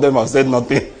 the two of them have said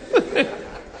nothing.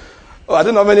 Oh, I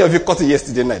don't know how many of you caught it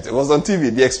yesterday night. It was on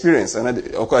TV, The Experience. And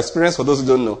Experience, for those who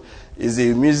don't know, is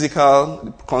a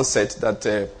musical concert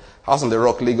that House on the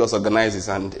Rock Lagos organizes.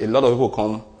 And a lot of people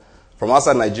come from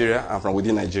outside Nigeria and from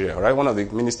within Nigeria. Right? One of the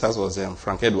ministers was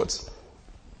Frank Edwards.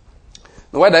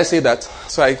 Now, why did I say that?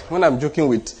 So when I'm joking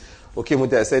with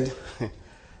Okemuti, I said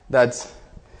that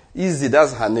Easy,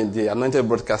 that's her name, the anointed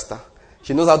broadcaster.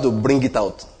 She knows how to bring it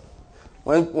out.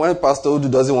 When Pastor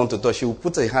Udu doesn't want to touch, she will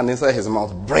put her hand inside his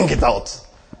mouth, bring it out.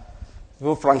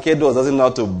 Even Frank Edwards doesn't know how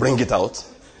to bring it out.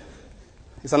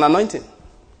 It's an anointing.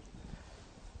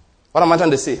 What am I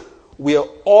trying to say? We are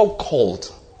all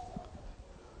called.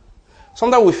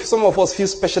 Sometimes some of us feel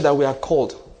special that we are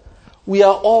called. We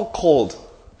are all called.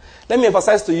 Let me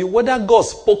emphasize to you, whether God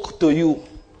spoke to you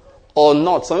or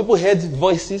not. Some people heard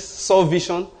voices, saw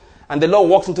vision, and the Lord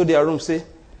walked into their room and said,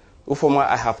 Ufoma,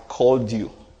 I have called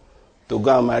you to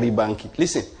go and marry Banky.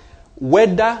 Listen,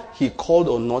 whether he called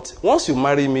or not, once you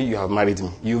marry me, you have married me.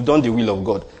 You've done the will of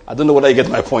God. I don't know whether you get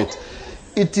my point.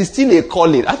 It is still a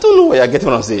calling. I don't know where you're getting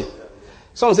what I'm saying.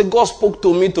 Someone said, God spoke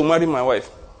to me to marry my wife.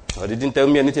 Or didn't tell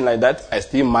me anything like that. I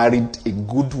still married a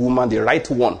good woman, the right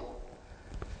one.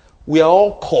 We are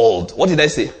all called. What did I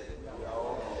say?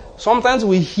 Sometimes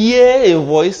we hear a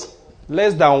voice,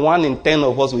 less than 1 in 10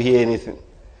 of us will hear anything.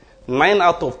 9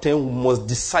 out of 10 we must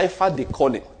decipher the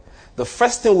calling. The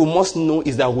first thing we must know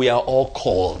is that we are all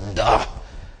called.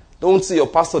 Don't see your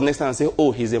pastor next time and say,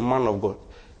 oh, he's a man of God.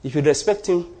 If you respect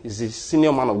him, he's a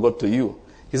senior man of God to you.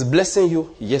 He's blessing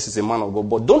you, yes, he's a man of God.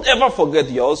 But don't ever forget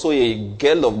you're also a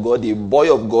girl of God, a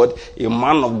boy of God, a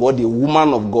man of God, a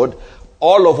woman of God.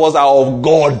 All of us are of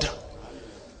God.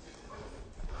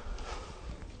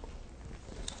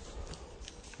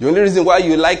 The only reason why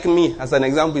you like me, as an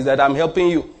example, is that I'm helping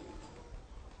you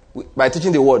by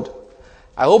teaching the word.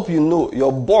 I hope you know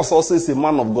your boss also is a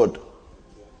man of God.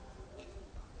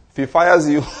 If he fires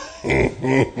you,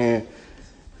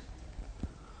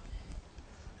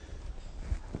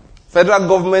 federal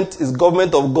government is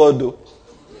government of God, though.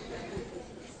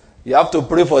 You have to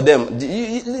pray for them.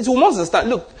 You must understand.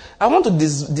 Look, I want to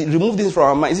remove this from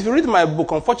our minds. If you read my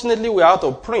book, unfortunately, we're out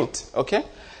of print. Okay?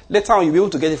 Later on, you'll be able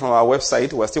to get it from our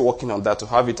website. We're still working on that to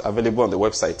have it available on the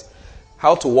website.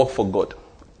 How to Work for God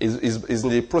is in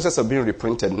the process of being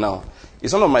reprinted now.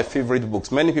 It's one of my favorite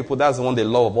books. Many people, that's the one they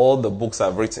love of all the books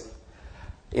I've written.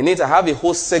 In it, I have a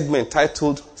whole segment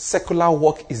titled, Secular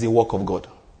Work is a Work of God.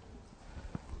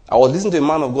 I was listening to a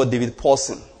man of God, David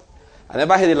Paulson. I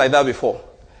never heard it like that before.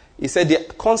 He said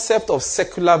the concept of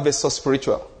secular versus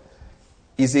spiritual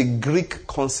is a Greek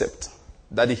concept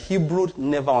that the Hebrew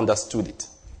never understood it.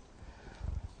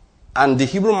 And the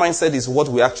Hebrew mindset is what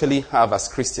we actually have as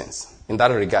Christians in that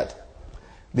regard.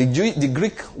 The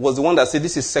Greek was the one that said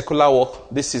this is secular work,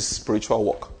 this is spiritual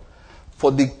work.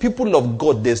 For the people of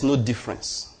God, there's no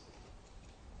difference.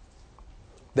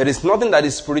 There is nothing that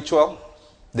is spiritual,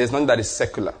 there's nothing that is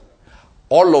secular.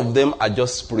 All of them are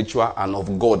just spiritual and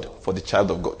of God for the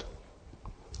child of God.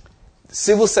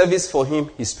 Civil service for him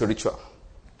is spiritual.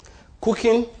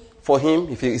 Cooking for him,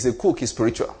 if he is a cook, is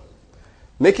spiritual.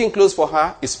 Making clothes for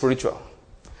her is spiritual.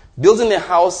 Building a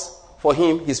house for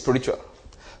him is spiritual.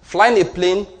 Flying a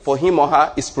plane for him or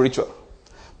her is spiritual.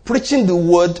 Preaching the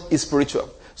word is spiritual.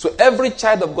 So every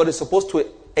child of God is supposed to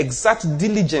exert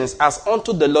diligence as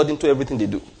unto the Lord into everything they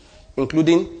do,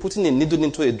 including putting a needle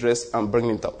into a dress and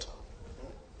bringing it out.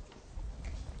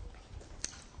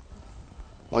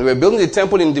 When we were building the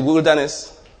temple in the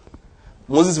wilderness,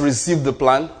 Moses received the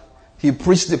plan. He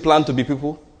preached the plan to the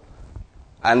people.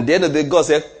 And the end of the day, God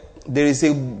said, there is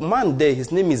a man there,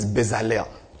 his name is Bezalel.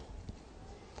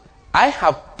 I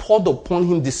have poured upon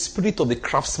him the spirit of the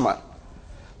craftsman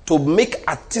to make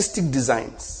artistic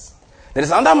designs. There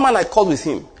is another man I called with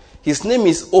him. His name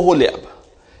is Oholiab.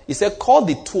 He said, call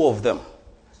the two of them.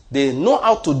 They know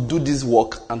how to do this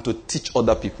work and to teach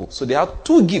other people. So they have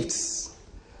two gifts.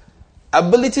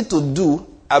 Ability to do,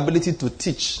 ability to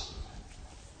teach.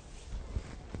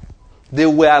 They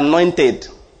were anointed.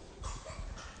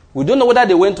 We don't know whether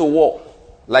they went to war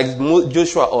like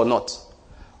Joshua or not.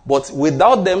 But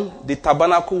without them, the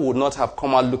tabernacle would not have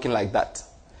come out looking like that.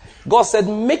 God said,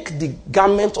 make the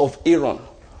garment of Aaron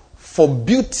for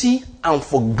beauty and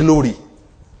for glory.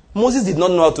 Moses did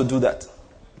not know how to do that.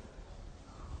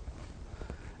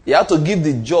 He had to give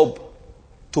the job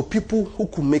to people who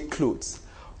could make clothes.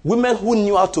 Women who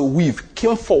knew how to weave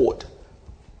came forward.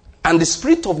 And the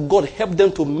Spirit of God helped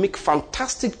them to make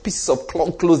fantastic pieces of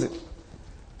clothing.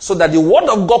 So that the word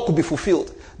of God could be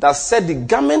fulfilled. That said the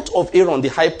garment of Aaron, the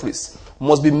high priest,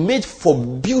 must be made for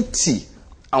beauty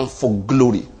and for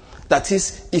glory. That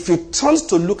is, if you turn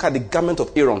to look at the garment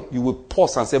of Aaron, you will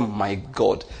pause and say, my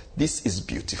God, this is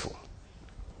beautiful.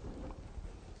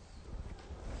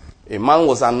 A man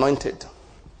was anointed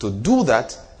to do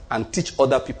that and teach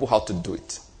other people how to do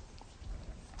it.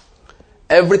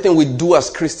 Everything we do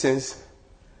as Christians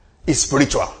is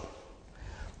spiritual.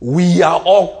 We are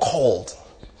all called.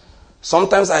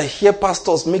 Sometimes I hear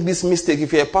pastors make this mistake.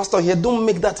 If you're a pastor here, don't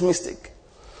make that mistake.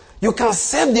 You can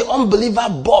serve the unbeliever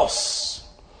boss.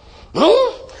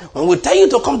 When we tell you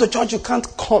to come to church, you can't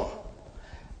come.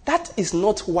 That is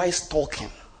not wise talking.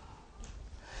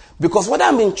 Because whether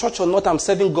I'm in church or not, I'm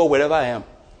serving God wherever I am.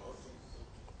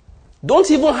 Don't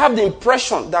even have the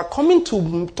impression that coming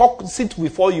to sit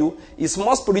before you is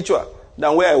more spiritual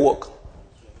than where I work.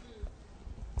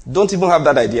 Don't even have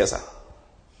that idea, sir.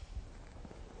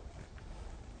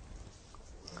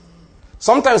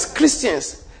 Sometimes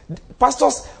Christians,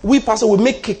 pastors will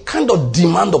make a kind of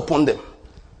demand upon them.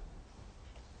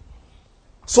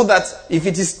 So that if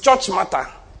it is church matter,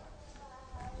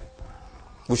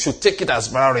 we should take it as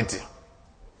priority.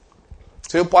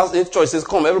 So if church says,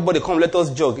 come, everybody come, let us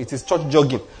jog. It is church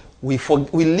jogging. We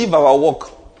leave our work.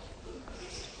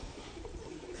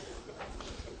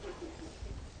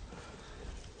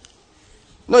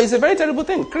 No, it's a very terrible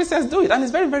thing. Christians do it, and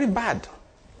it's very, very bad.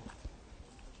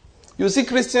 You see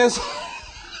Christians,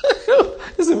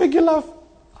 this will make you laugh.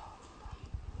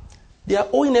 They are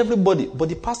owing everybody, but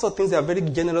the pastor thinks they are very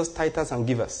generous tithers and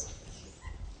givers.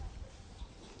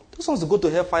 Those ones to go to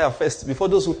hellfire first before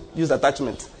those who use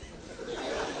attachment.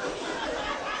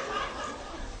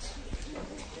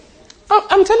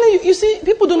 I'm telling you, you see,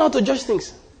 people don't know how to judge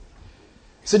things.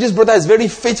 So this brother is very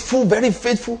faithful, very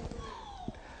faithful.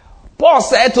 Paul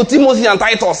said to Timothy and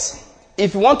Titus,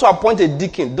 if you want to appoint a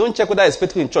deacon, don't check whether he's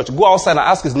faithful in church. Go outside and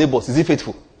ask his neighbors, is he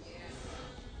faithful?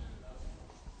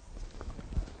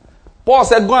 Paul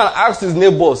said, go and ask his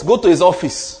neighbors, go to his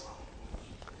office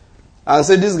and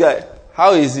say, this guy,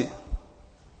 how is he?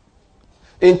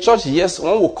 In church, yes,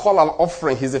 one will call an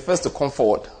offering, he's the first to come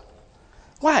forward.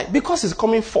 Why? Because he's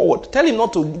coming forward. Tell him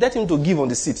not to, let him to give on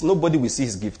the seat. Nobody will see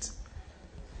his gift.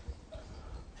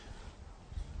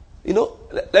 You know,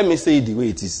 let me say it the way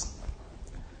it is.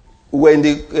 We were in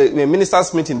the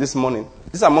ministers' meeting this morning.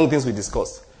 These are among things we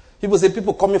discussed. People say,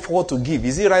 people coming forward to give.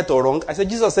 Is it right or wrong? I said,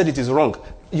 Jesus said it is wrong.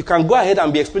 You can go ahead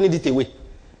and be explaining it away.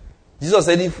 Jesus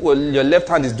said if your left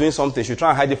hand is doing something, you should try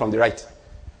and hide it from the right.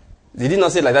 Did he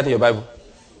not say it like that in your Bible?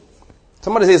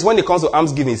 Somebody says, when it comes to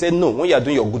almsgiving, he said, no, when you are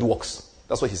doing your good works.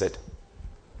 That's what he said.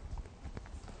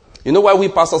 You know why we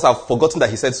pastors have forgotten that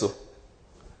he said so?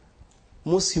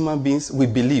 Most human beings, we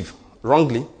believe,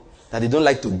 wrongly, that they don't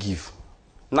like to give.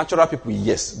 Natural people,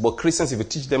 yes. But Christians, if you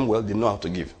teach them well, they know how to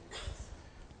give.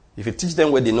 If you teach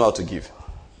them well, they know how to give.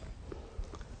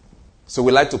 So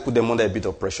we like to put them under a bit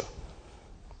of pressure.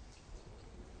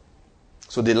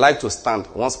 So they like to stand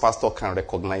once pastor can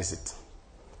recognize it.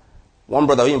 One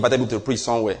brother who invited me to preach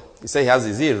somewhere, he said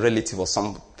is he a relative or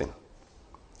something?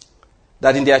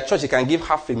 That in their church he can give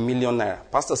 500,000 naira.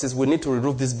 Pastor says, we need to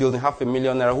remove this building,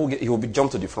 500,000 naira. He will be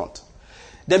jumped to the front.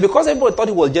 Then because everybody thought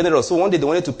he was generous, so one day they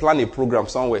wanted to plan a program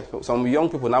somewhere. Some young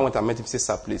people now went and met him and said,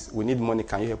 sir, please, we need money,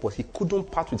 can you help us? He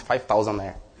couldn't part with 5,000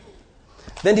 naira.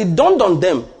 Then it dawned on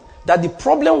them that the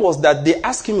problem was that they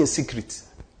asked him in secret.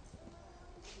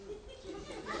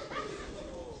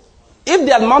 If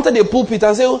they had mounted a pulpit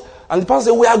and said, and the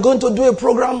pastor said, we are going to do a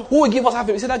program, who will give us half?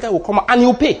 He said, that guy will come and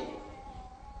he'll pay.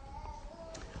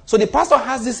 So the pastor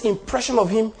has this impression of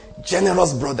him,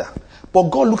 generous brother. But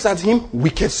God looks at him,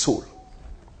 wicked soul.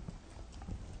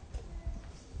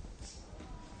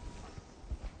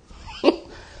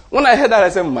 When I heard that, I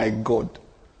said, my God.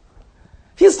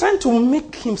 He's trying to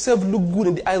make himself look good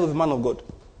in the eyes of the man of God.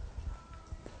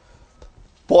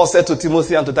 Paul said to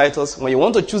Timothy and to Titus, when you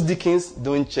want to choose deacons,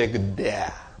 don't check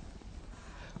there.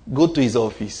 Go to his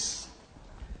office.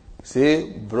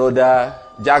 Say, Brother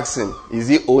Jackson, is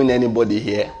he owing anybody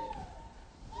here?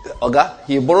 Oga,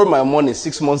 he borrowed my money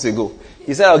 6 months ago.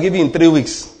 He said, I'll give you in 3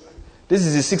 weeks. This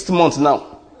is the 6th month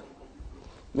now.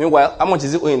 Meanwhile, how much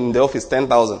is he owing in the office?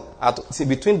 10,000. See,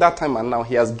 between that time and now,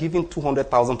 he has given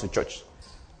 200,000 to church.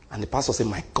 And the pastor said,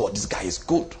 my God, this guy is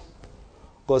good.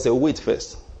 God said, wait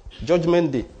first.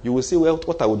 Judgment day, you will see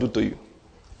what I will do to you.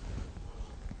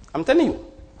 I'm telling you.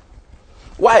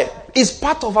 Why? It's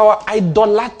part of our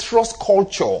idolatrous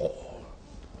culture.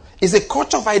 It's a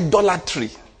culture of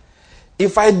idolatry.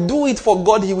 If I do it for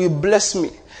God, he will bless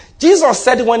me. Jesus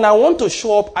said, when I want to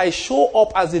show up, I show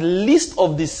up as the least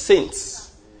of the saints.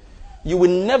 You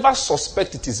will never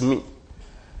suspect it is me.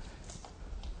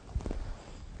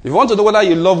 If you want to know whether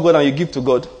you love God and you give to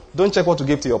God, don't check what to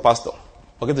give to your pastor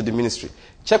or give to the ministry.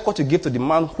 Check what you give to the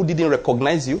man who didn't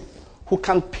recognize you, who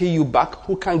can't pay you back,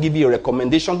 who can't give you a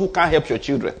recommendation, who can't help your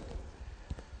children.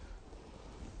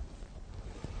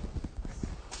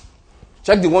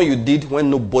 Check the one you did when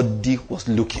nobody was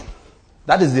looking.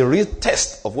 That is the real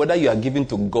test of whether you are giving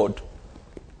to God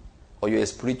or you're a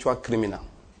spiritual criminal.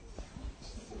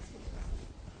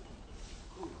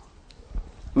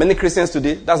 Many Christians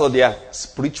today, that's what they are,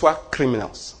 spiritual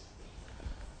criminals.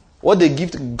 What they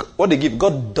give,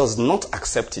 God does not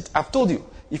accept it. I've told you,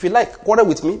 if you like, quarrel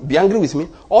with me, be angry with me,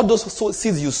 all those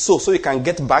seeds you sow so you can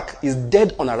get back is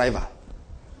dead on arrival.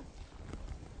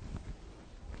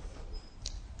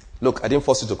 Look, I didn't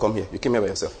force you to come here. You came here by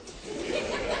yourself.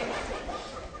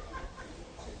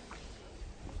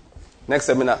 Next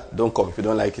seminar, don't come if you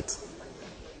don't like it.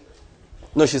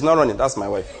 No, she's not running. That's my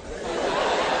wife.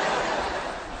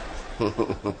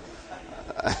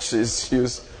 She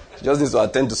just needs to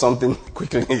attend to something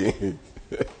quickly.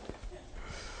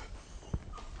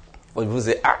 But people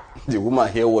say, the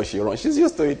woman here what she runs. She's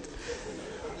used to it.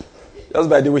 Just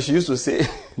by the way she used to say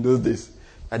those days.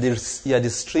 You are the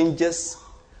strangest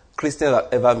Christian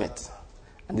I've ever met.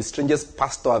 And the strangest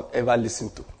pastor I've ever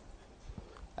listened to.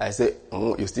 I say,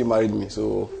 you still married me,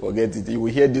 so forget it. You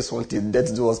will hear this one till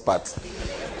death do us part.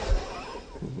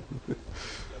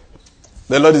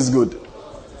 The Lord is good.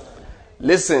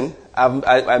 Listen,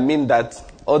 I mean that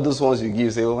all those ones you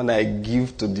give, say, when I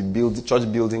give to the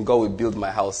church building, God will build my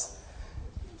house.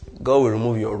 God will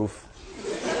remove your roof.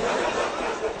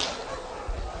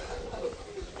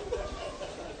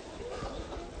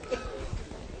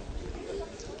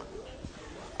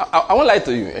 I won't lie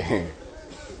to you.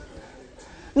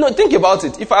 No, think about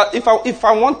it. If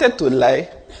I wanted to lie,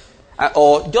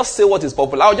 or just say what is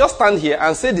popular, I'll just stand here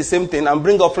and say the same thing and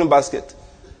bring offering basket.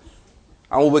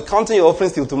 And we'll be counting your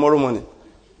offerings till tomorrow morning.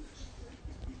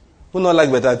 Who not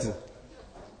like better thing?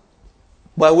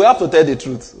 But we have to tell the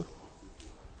truth.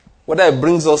 Whether it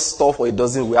brings us stuff or it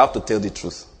doesn't, we have to tell the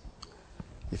truth.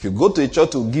 If you go to a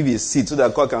church to give you a seed so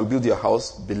that God can build your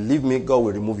house, believe me, God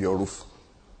will remove your roof.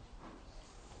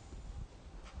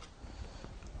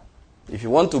 If you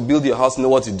want to build your house, know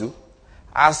what to do?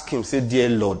 Ask him, say, dear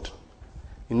Lord,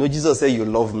 you know Jesus said you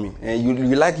love me, and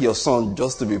you like your son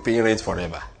just to be paying rent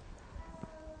forever.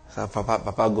 So,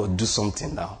 Papa, God, do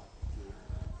something now.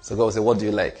 So God will say, what do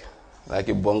you like? Like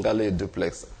a bungalow, a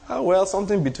duplex. Well,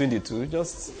 something between the two.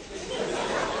 Just...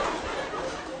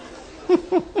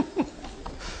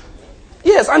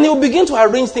 Yes, and he'll begin to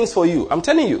arrange things for you. I'm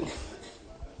telling you.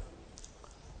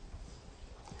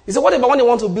 He said, what about when they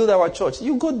want to build our church?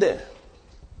 You go there.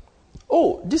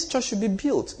 Oh, this church should be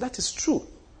built. That is true.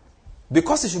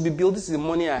 Because it should be built, this is the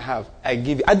money I have. I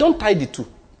give you. I don't tie the two.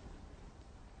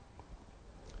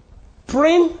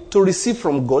 Praying to receive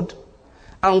from God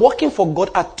and working for God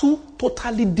are two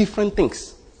totally different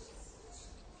things.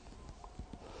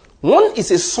 One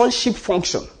is a sonship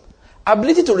function.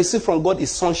 Ability to receive from God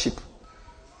is sonship.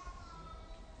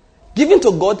 Giving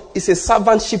to God is a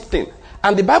servantship thing.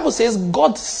 And the Bible says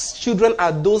God's children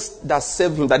are those that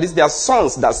serve him. That is, they are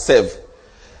sons that serve.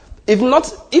 If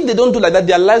they don't do like that,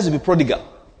 their lives will be prodigal.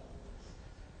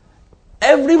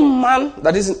 Every man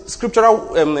that is in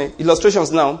scriptural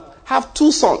illustrations now have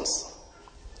two sons.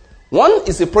 One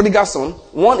is a prodigal son,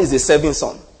 one is a serving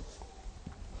son.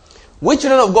 We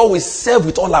children of God will serve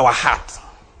with all our heart.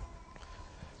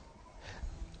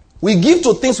 We give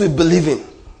to things we believe in.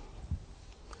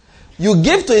 You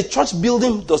give to a church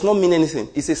building does not mean anything.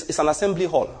 It's an assembly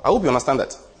hall. I hope you understand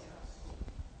that.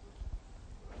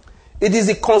 It is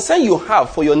the concern you have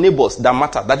for your neighbors that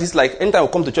matter. That is like anytime you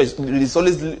come to church,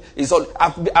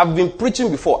 I've been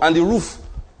preaching before, and the roof,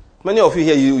 many of you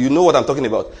here, you know what I'm talking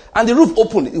about. And the roof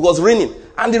opened, it was raining,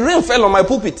 and the rain fell on my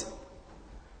pulpit.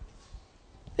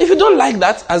 If you don't like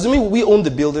that, assuming we own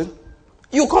the building,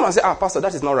 you come and say, Pastor,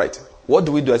 that is not right. What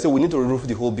do we do? I say, we need to re-roof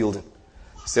the whole building.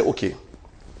 I say, okay.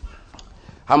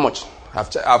 How much?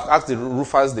 I've asked the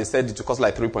roofers, they said it would cost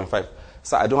like 3.5.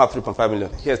 So I don't have 3.5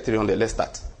 million. Here's 300, let's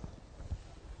start.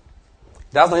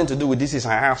 That has nothing to do with this is a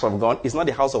house of God. It's not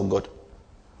the house of God.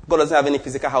 God doesn't have any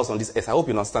physical house on this earth. I hope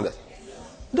you understand that.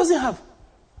 He doesn't have.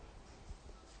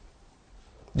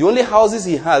 The only houses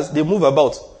he has, they move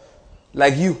about.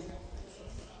 Like you.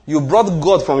 You brought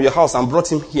God from your house and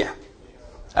brought him here.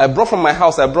 I brought from my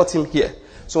house, I brought him here.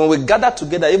 So when we gather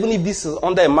together, even if this is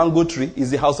under a mango tree, it's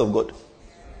the house of God.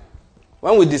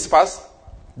 When we disperse,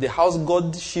 the house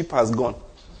God ship has gone.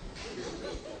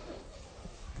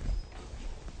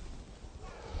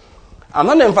 I'm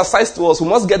not emphasized to us, we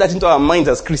must get that into our minds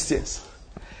as Christians.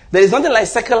 There is nothing like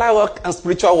secular work and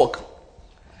spiritual work.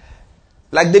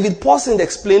 Like David Paulson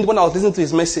explained when I was listening to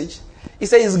his message, he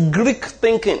said it's Greek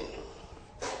thinking.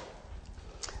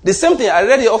 The same thing, I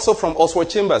read it also from Oswald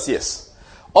Chambers, yes.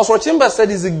 Oswald Chambers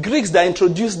said it's the Greeks that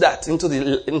introduced that into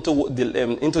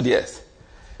the earth.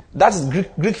 That's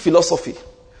Greek philosophy.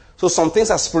 So some things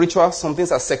are spiritual, some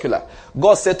things are secular.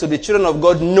 God said to the children of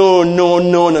God, no,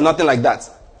 nothing like that.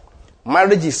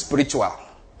 Marriage is spiritual.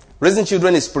 Raising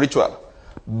children is spiritual.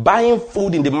 Buying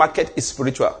food in the market is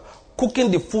spiritual.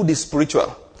 Cooking the food is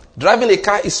spiritual. Driving a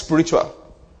car is spiritual.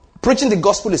 Preaching the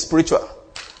gospel is spiritual.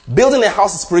 Building a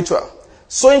house is spiritual.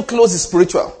 Sewing clothes is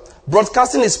spiritual.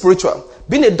 Broadcasting is spiritual.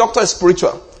 Being a doctor is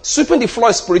spiritual. Sweeping the floor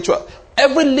is spiritual.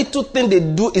 Every little thing they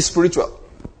do is spiritual.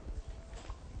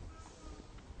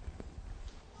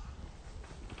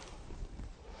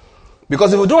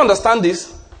 Because if we don't understand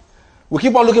this, we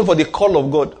keep on looking for the call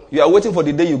of God. You are waiting for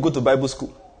the day you go to Bible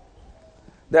school.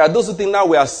 There are those who think now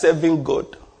we are serving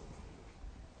God.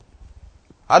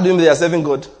 How do you mean they are serving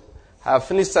God? I have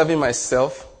finished serving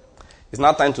myself. It's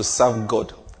now time to serve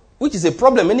God. Which is a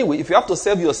problem anyway. If you have to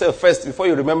serve yourself first before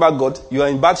you remember God, you are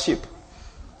in bad shape.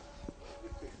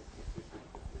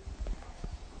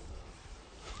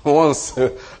 Once,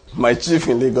 my chief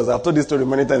in Lagos, I've told this story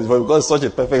many times before because it's such a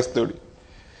perfect story.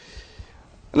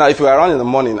 Now, if you are around in the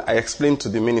morning, I explain to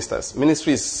the ministers.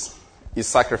 Ministry is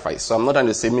sacrifice. So I'm not trying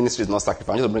to say ministry is not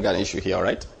sacrifice. I'm just bring an issue here, all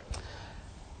right?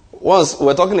 Once,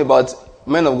 we're talking about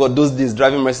men of God those days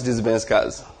driving Mercedes-Benz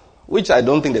cars, which I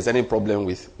don't think there's any problem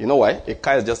with. You know why? A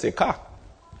car is just a car.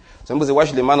 Some people say, why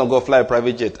should the man of God fly a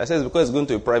private jet? I say, it's because he's going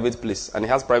to a private place and he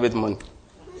has private money.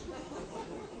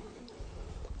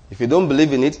 If you don't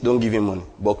believe in it, don't give him money.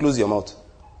 But close your mouth.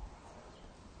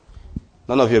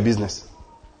 None of your business.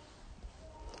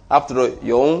 After all,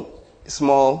 your own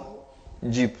small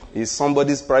Jeep is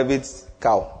somebody's private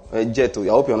car, a jet. I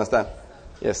hope you understand.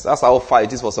 Yes, that's how far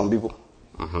it is for some people.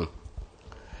 Mm-hmm.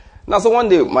 Now, so one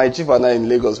day, my chief and I in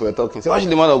Lagos were talking. So, why should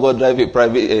the man of God drive a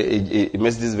private, a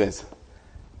Mercedes-Benz?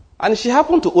 And she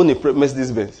happened to own a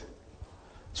Mercedes-Benz.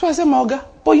 So I said, Maoga,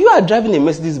 but you are driving a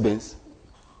Mercedes-Benz.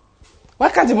 Why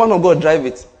can't the man of God drive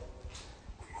it?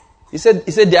 He said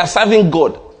they are serving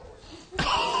God.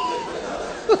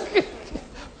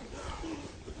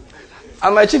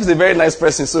 And my chief is a very nice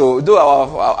person. So, though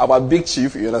our big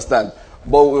chief, you understand,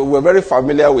 but we're very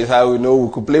familiar with her. We know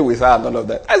we could play with her and all of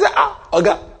that. I said,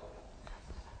 Oga,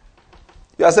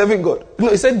 you are serving God. No,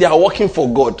 he said they are working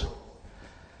for God.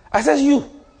 I said, you,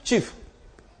 chief,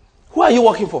 who are you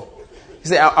working for? He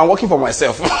said, I'm working for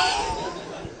myself.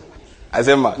 I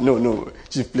said, no,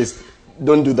 chief, please,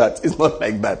 don't do that. It's not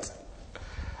like that.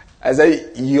 I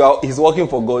said, he's working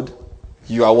for God.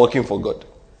 You are working for God.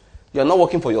 You are not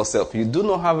working for yourself. You do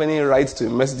not have any right to a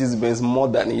Mercedes-Benz more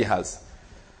than he has.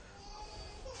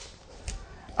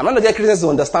 I'm not going to get Christians to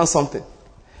understand something.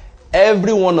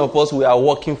 Every one of us, we are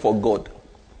working for God.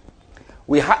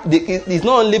 It's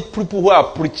not only people who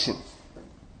are preaching.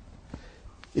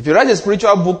 If you write a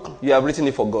spiritual book, you have written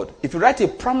it for God. If you write a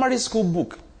primary school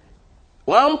book,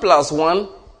 1 + 1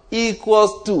 =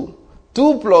 2.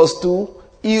 2 + 2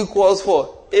 =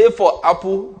 4. A for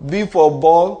apple, B for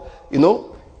ball.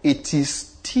 It is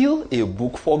still a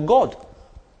book for God.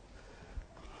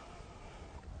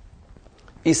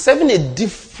 It's serving a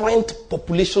different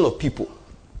population of people.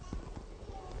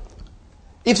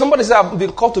 If somebody says, I've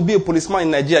been called to be a policeman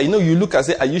in Nigeria, you look and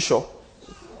say, are you sure?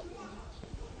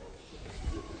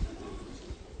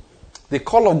 The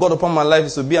call of God upon my life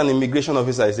is to be an immigration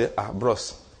officer. I say,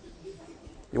 bros,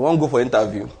 you won't go for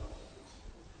interview.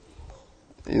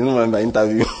 You don't remember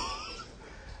interview.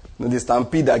 The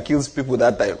stampede that kills people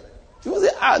that time. People say,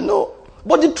 no.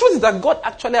 But the truth is that God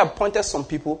actually appointed some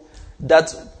people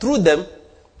that through them,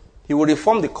 he will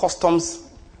reform the customs,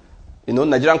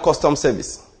 Nigerian customs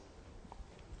service.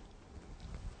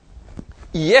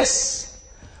 Yes.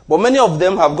 But many of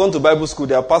them have gone to Bible school.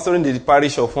 They are pastoring the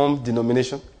parish of home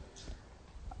denomination.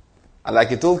 And like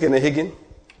he told Kenneth Hagin,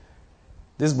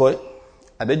 this boy,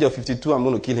 at the age of 52, I'm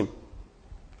going to kill him.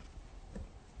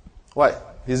 Why?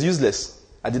 He's useless.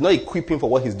 I did not equip him for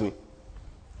what he's doing.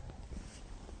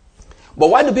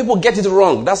 But why do people get it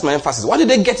wrong? That's my emphasis. Why do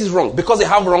they get it wrong? Because they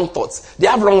have wrong thoughts. They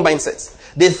have wrong mindsets.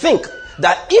 They think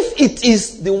that if it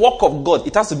is the work of God,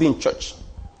 it has to be in church.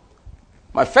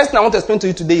 My first thing I want to explain to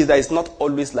you today is that it's not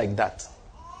always like that.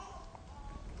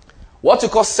 What you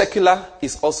call secular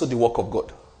is also the work of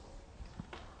God.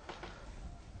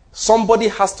 Somebody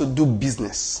has to do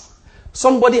business.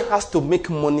 Somebody has to make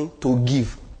money to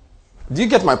give. Do you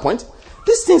get my point?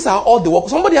 These things are all the work.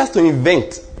 Somebody has to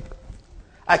invent.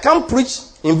 I can't preach,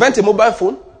 invent a mobile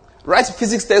phone, write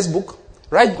physics textbook,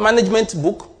 write management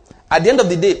book. At the end of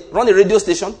the day, run a radio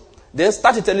station, then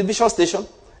start a television station.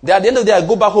 Then at the end of the day, I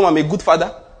go back home, I'm a good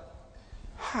father.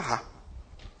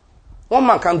 One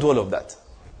man can't do all of that.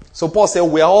 So Paul said,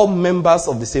 we are all members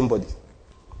of the same body.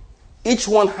 Each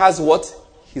one has what?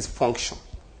 His function.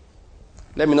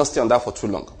 Let me not stay on that for too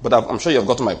long. But I'm sure you've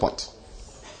gotten my point.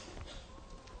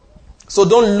 So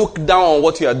don't look down on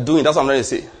what you are doing. That's what I'm trying to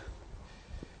say.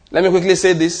 Let me quickly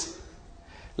say this.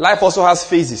 Life also has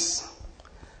phases.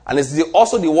 And it's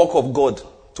also the work of God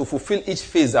to fulfill each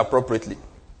phase appropriately.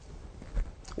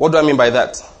 What do I mean by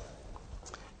that?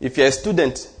 If you're a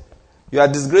student, you are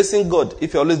disgracing God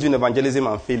if you're always doing evangelism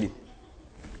and failing.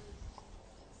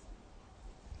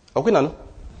 Okay, Nano?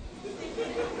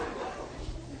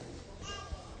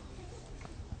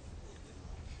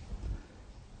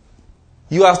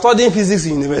 You are studying physics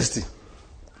in university.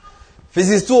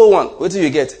 Physics 201, what do you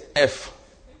get? F.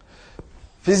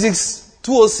 Physics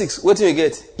 206, what do you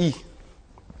get? E.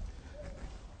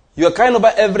 You are carrying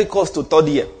over every course to third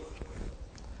year.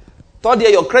 Third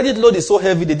year, your credit load is so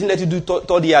heavy, they didn't let you do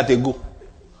third year at a go.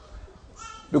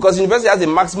 Because university has a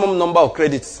maximum number of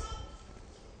credits.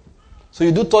 So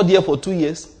you do third year for 2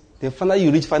 years, then finally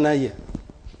you reach final year.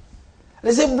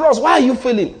 They say, bros, why are you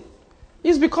failing?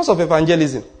 It's because of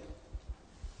evangelism.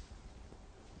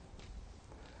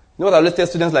 You know what I always tell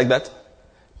students like that?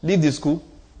 Leave the school,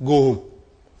 go home.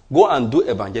 Go and do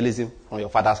evangelism from your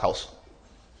father's house.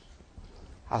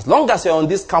 As long as you're on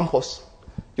this campus,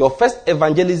 your first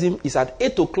evangelism is at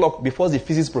 8 o'clock before the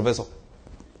physics professor.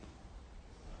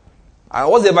 And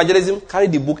what's the evangelism? Carry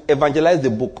the book, evangelize the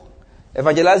book.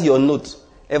 Evangelize your notes.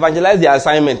 Evangelize the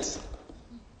assignment.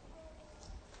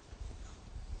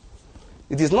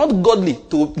 It is not godly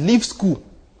to leave school,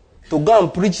 to go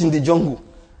and preach in the jungle,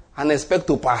 and expect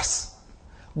to pass.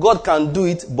 God can do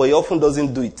it, but he often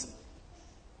doesn't do it.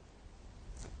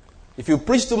 If you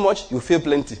preach too much, you fail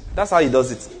plenty. That's how he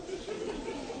does it.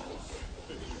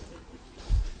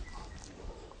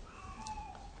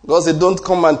 God said, don't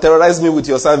come and terrorize me with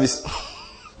your service.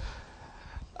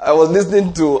 I was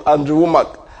listening to Andrew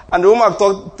Womack. Andrew Womack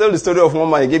tell the story of one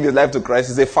man, he gave his life to Christ.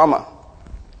 He's a farmer.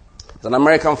 He's an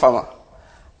American farmer.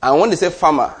 And when they say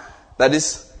farmer, that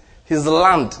is his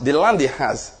land, the land he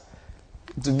has,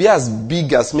 to be as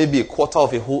big as maybe a quarter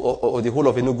of the whole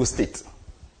of Enugu state.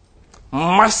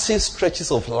 Massive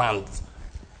stretches of land.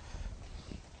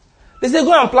 They say,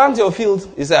 go and plant your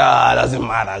field. He said, doesn't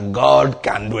matter. God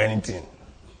can do anything.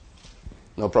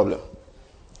 No problem.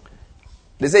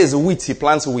 They say it's wheat. He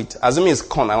plants wheat. Assuming it's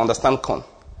corn. I understand corn.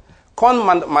 Corn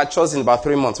matures in about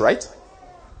 3 months, right?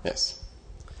 Yes.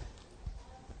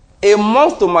 A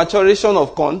month to maturation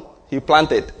of corn, he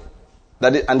planted.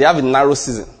 And they have a narrow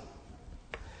season.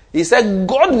 He said,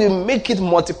 God will make it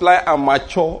multiply and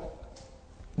mature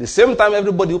the same time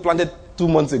everybody who planted 2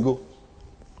 months ago.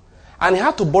 And he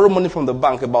had to borrow money from the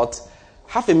bank, about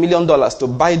 $500,000 to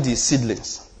buy the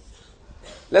seedlings.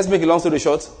 Let's make a long story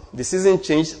short. The season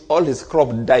changed. All his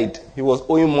crop died. He was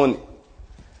owing money.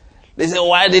 They said,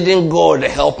 why didn't God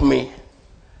help me?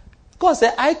 God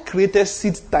said, I created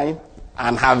seed time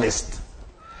and harvest.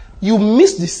 You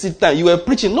missed the seed time. You were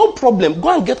preaching. No problem.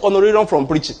 Go and get honorarium from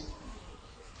preaching.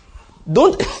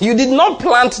 You did not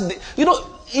plant.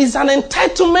 It's an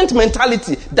entitlement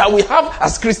mentality that we have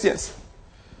as Christians.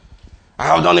 I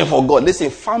have done it for God. Listen,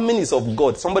 farming is of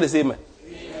God. Somebody say amen.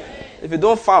 If you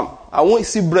don't farm, I won't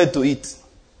see bread to eat.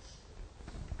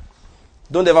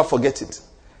 Don't ever forget it.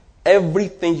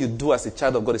 Everything you do as a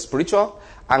child of God is spiritual,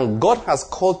 and God has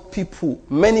called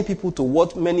many people to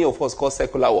what many of us call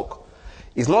secular work.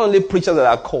 It's not only preachers that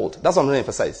are called. That's what I'm going to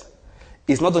emphasize.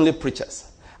 It's not only preachers.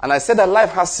 And I said that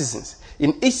life has seasons.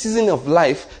 In each season of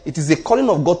life, it is a calling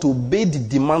of God to obey the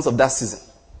demands of that season.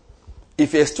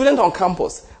 If you're a student on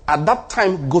campus, at that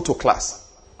time, go to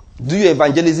class. Do your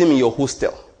evangelism in your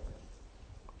hostel.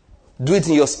 Do it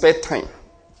in your spare time.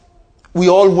 We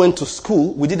all went to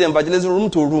school. We did evangelism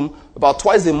room to room about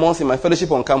twice a month in my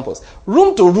fellowship on campus.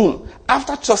 Room to room.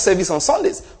 After church service on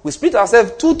Sundays, we split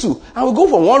ourselves 2-2 and we go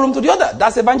from one room to the other.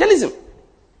 That's evangelism.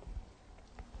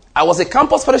 I was a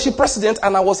campus fellowship president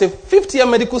and I was a 5th-year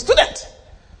medical student.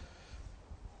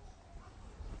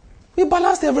 We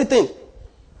balanced everything.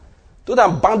 Don't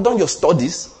abandon your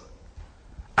studies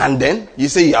and then you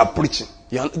say you are preaching.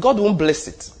 God won't bless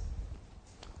it.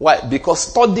 Why? Because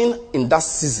studying in that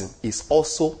season is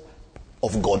also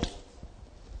of God.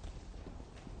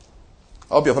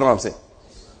 I hope you're following what I'm saying.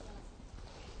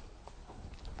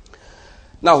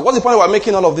 Now, what's the point we're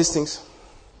making all of these things?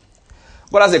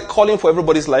 God has a calling for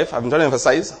everybody's life. I've been trying to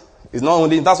emphasize. It's not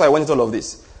only, that's why I went into all of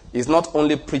this. It's not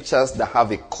only preachers that have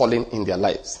a calling in their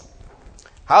lives.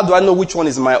 How do I know which one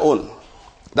is my own?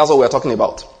 That's what we're talking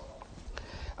about.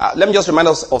 Let me just remind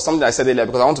us of something I said earlier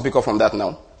because I want to pick up from that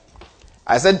now.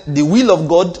 I said the will of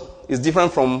God is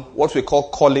different from what we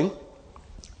call calling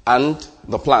and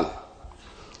the plan.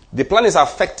 The plan is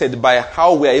affected by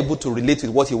how we are able to relate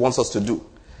with what he wants us to do.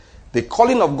 The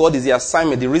calling of God is the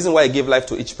assignment, the reason why he gave life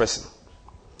to each person.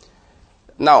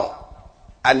 Now,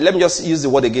 and let me just use the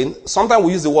word again. Sometimes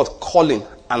we use the word calling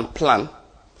and plan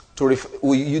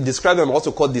you describe them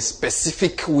also called the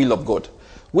specific will of God,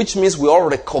 which means we all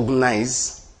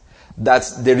recognize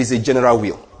that there is a general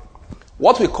will.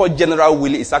 What we call general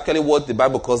will is actually what the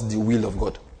Bible calls the will of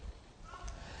God.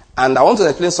 And I want to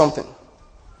explain something.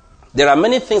 There are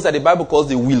many things that the Bible calls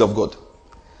the will of God.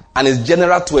 And it's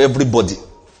general to everybody.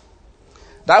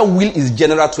 That will is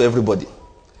general to everybody.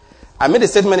 I made a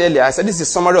statement earlier. I said this is a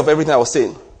summary of everything I was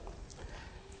saying.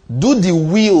 Do the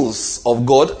wills of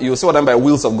God. You see what I mean by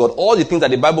wills of God. All the things that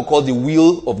the Bible calls the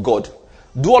will of God.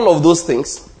 Do all of those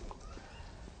things.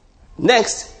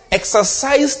 Next,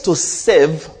 exercise to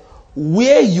serve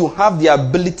where you have the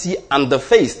ability and the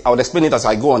faith. I will explain it as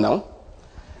I go on now.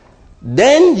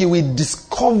 Then you will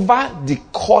discover the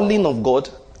calling of God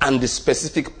and the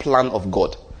specific plan of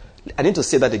God. I need to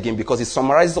say that again because it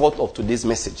summarizes all of today's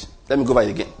message. Let me go by it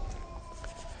again.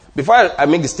 Before I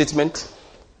make the statement,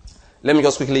 let me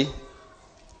just quickly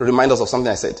remind us of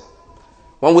something I said.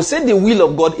 When we say the will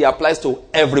of God, it applies to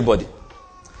everybody.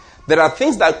 There are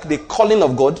things that the calling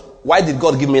of God. Why did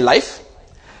God give me life?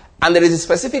 And there is a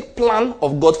specific plan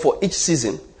of God for each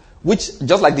season, which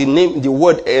just like the name, the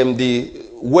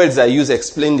words I use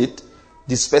explained it,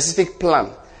 the specific plan.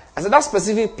 I said that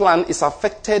specific plan is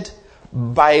affected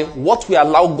by what we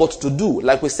allow God to do.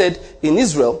 Like we said, in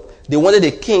Israel, they wanted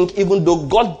a king, even though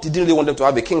God didn't really want them to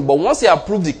have a king. But once he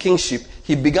approved the kingship,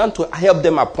 he began to help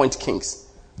them appoint kings.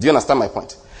 Do you understand my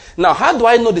point? Now, how do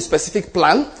I know the specific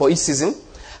plan for each season?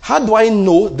 How do I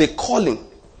know the calling?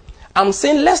 I'm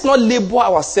saying let's not labor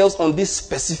ourselves on these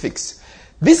specifics.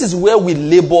 This is where we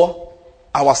labor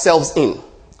ourselves in.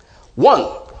 One,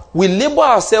 we labor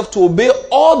ourselves to obey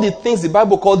all the things the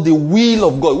Bible calls the will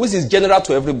of God, which is general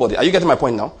to everybody. Are you getting my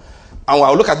point now? And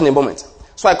I'll look at it in a moment.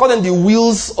 So I call them the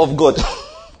wills of God.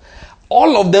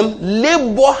 All of them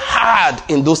labor hard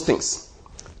in those things.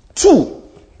 Two,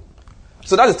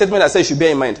 so that's the statement I say you should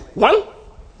bear in mind. One,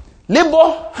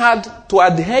 labor hard to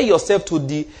adhere yourself to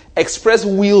the express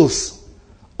wills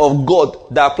of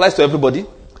God that applies to everybody.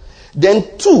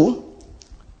 Then two,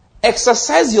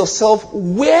 exercise yourself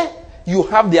where you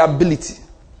have the ability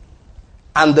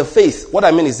and the faith. What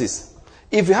I mean is this.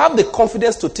 If you have the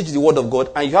confidence to teach the word of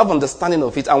God and you have understanding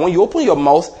of it, and when you open your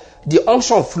mouth, the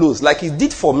unction flows like it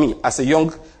did for me as a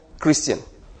young Christian,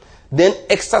 then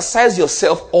exercise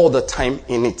yourself all the time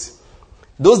in it.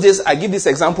 Those days, I give this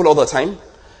example all the time.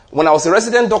 When I was a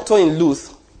resident doctor in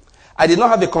Luth, I did not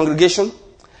have a congregation.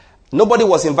 Nobody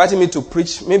was inviting me to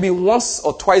preach. Maybe once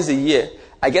or twice a year,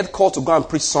 I get called to go and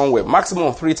preach somewhere.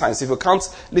 Maximum 3 times. If you count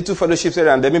little fellowships here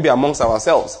and there, maybe amongst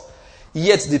ourselves.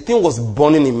 Yet the thing was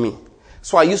burning in me.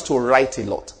 So I used to write a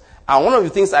lot. And one of the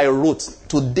things I wrote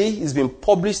today is being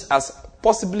published as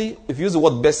possibly, if you use the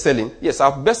word best-selling, yes,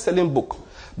 our best-selling book.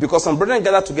 Because some brethren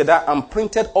gathered together and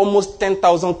printed almost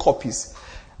 10,000 copies.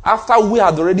 After we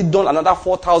had already done another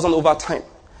 4,000 over time.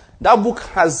 That book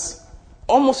has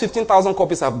almost 15,000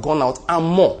 copies have gone out and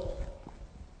more.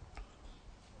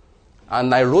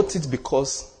 And I wrote it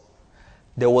because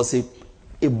there was a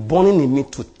burning in me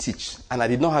to teach. And I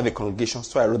did not have a congregation,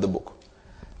 so I wrote the book.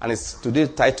 And it's today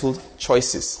titled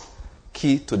Choices,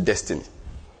 Key to Destiny.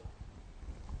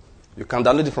 You can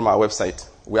download it from our website.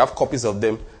 We have copies of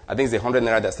them. I think it's 100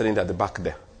 naira that's selling at the back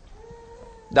there.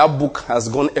 That book has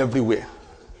gone everywhere.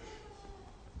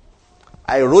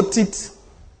 I wrote it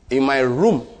in my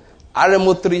room,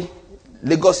 RMO 3,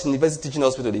 Lagos University Teaching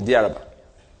Hospital, the Diaraba.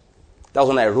 That was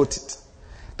when I wrote it.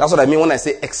 That's what I mean when I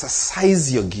say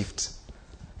exercise your gift.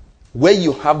 Where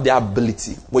you have the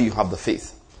ability, where you have the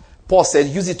faith. Paul said,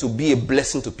 use it to be a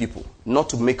blessing to people, not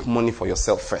to make money for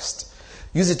yourself first.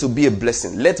 Use it to be a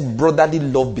blessing. Let brotherly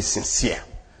love be sincere.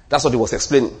 That's what he was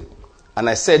explaining. And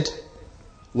I said,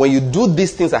 when you do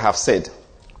these things I have said,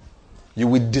 you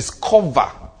will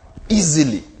discover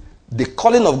easily the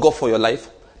calling of God for your life.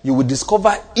 You will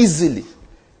discover easily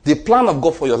the plan of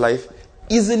God for your life.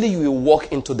 Easily you will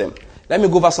walk into them. Let me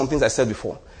go over some things I said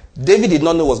before. David did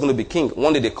not know he was going to be king.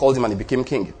 One day they called him and he became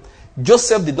king.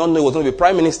 Joseph did not know he was going to be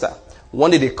prime minister.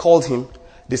 One day they called him.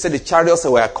 They said the chariots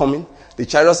were coming. The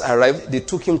chariots arrived. They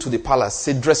took him to the palace.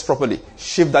 Said, dress properly.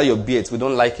 Shave down your beards. We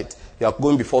don't like it. You are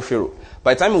going before Pharaoh.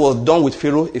 By the time he was done with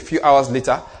Pharaoh, a few hours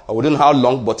later, I don't know how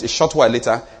long, but a short while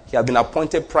later, he had been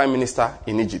appointed prime minister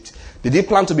in Egypt. Did he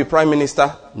plan to be prime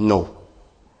minister? No.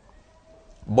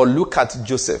 But look at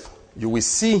Joseph. You will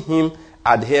see him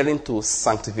adhering to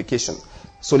sanctification.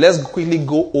 So let's quickly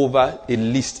go over a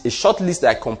list, a short list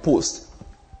that I composed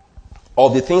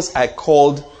of the things I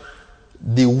called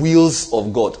the wills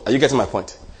of God. Are you getting my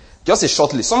point? Just a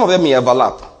short list. Some of them may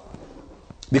overlap.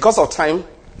 Because of time,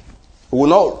 we will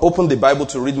not open the Bible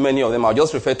to read many of them. I'll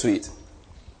just refer to it.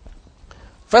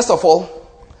 First of all,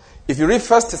 if you read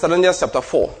 1 Thessalonians chapter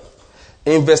 4,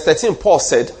 in verse 13, Paul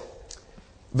said,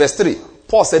 verse 3,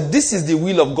 Paul said, this is the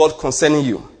will of God concerning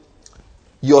you.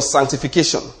 your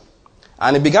sanctification.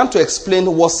 And he began to explain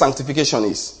what sanctification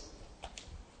is.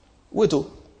 Wait,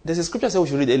 there's a scripture I said we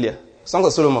should read earlier. Songs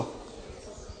of Solomon.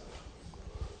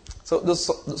 So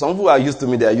some people are used to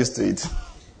me, they are used to it.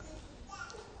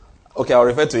 Okay, I'll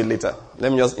refer to it later.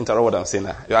 Let me just interrupt what I'm saying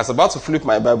now. I was about to flip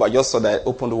my Bible, I just saw that I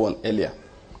opened one earlier.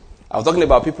 I was talking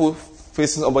about people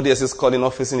facing somebody else's calling,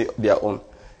 not facing their own.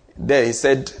 There he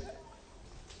said,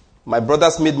 my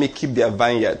brothers made me keep their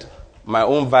vineyard. My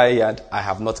own vineyard I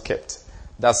have not kept.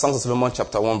 That's Songs of Solomon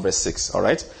chapter 1 verse 6.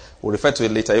 Alright? We'll refer to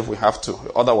it later if we have to.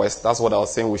 Otherwise, that's what I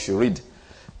was saying we should read.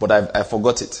 But I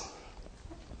forgot it.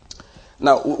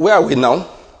 Now, where are we now?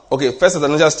 Okay, 1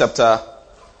 Thessalonians chapter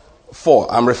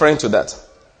 4. I'm referring to that.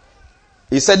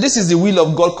 He said, this is the will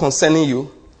of God concerning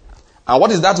you. And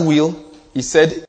what is that will? He said,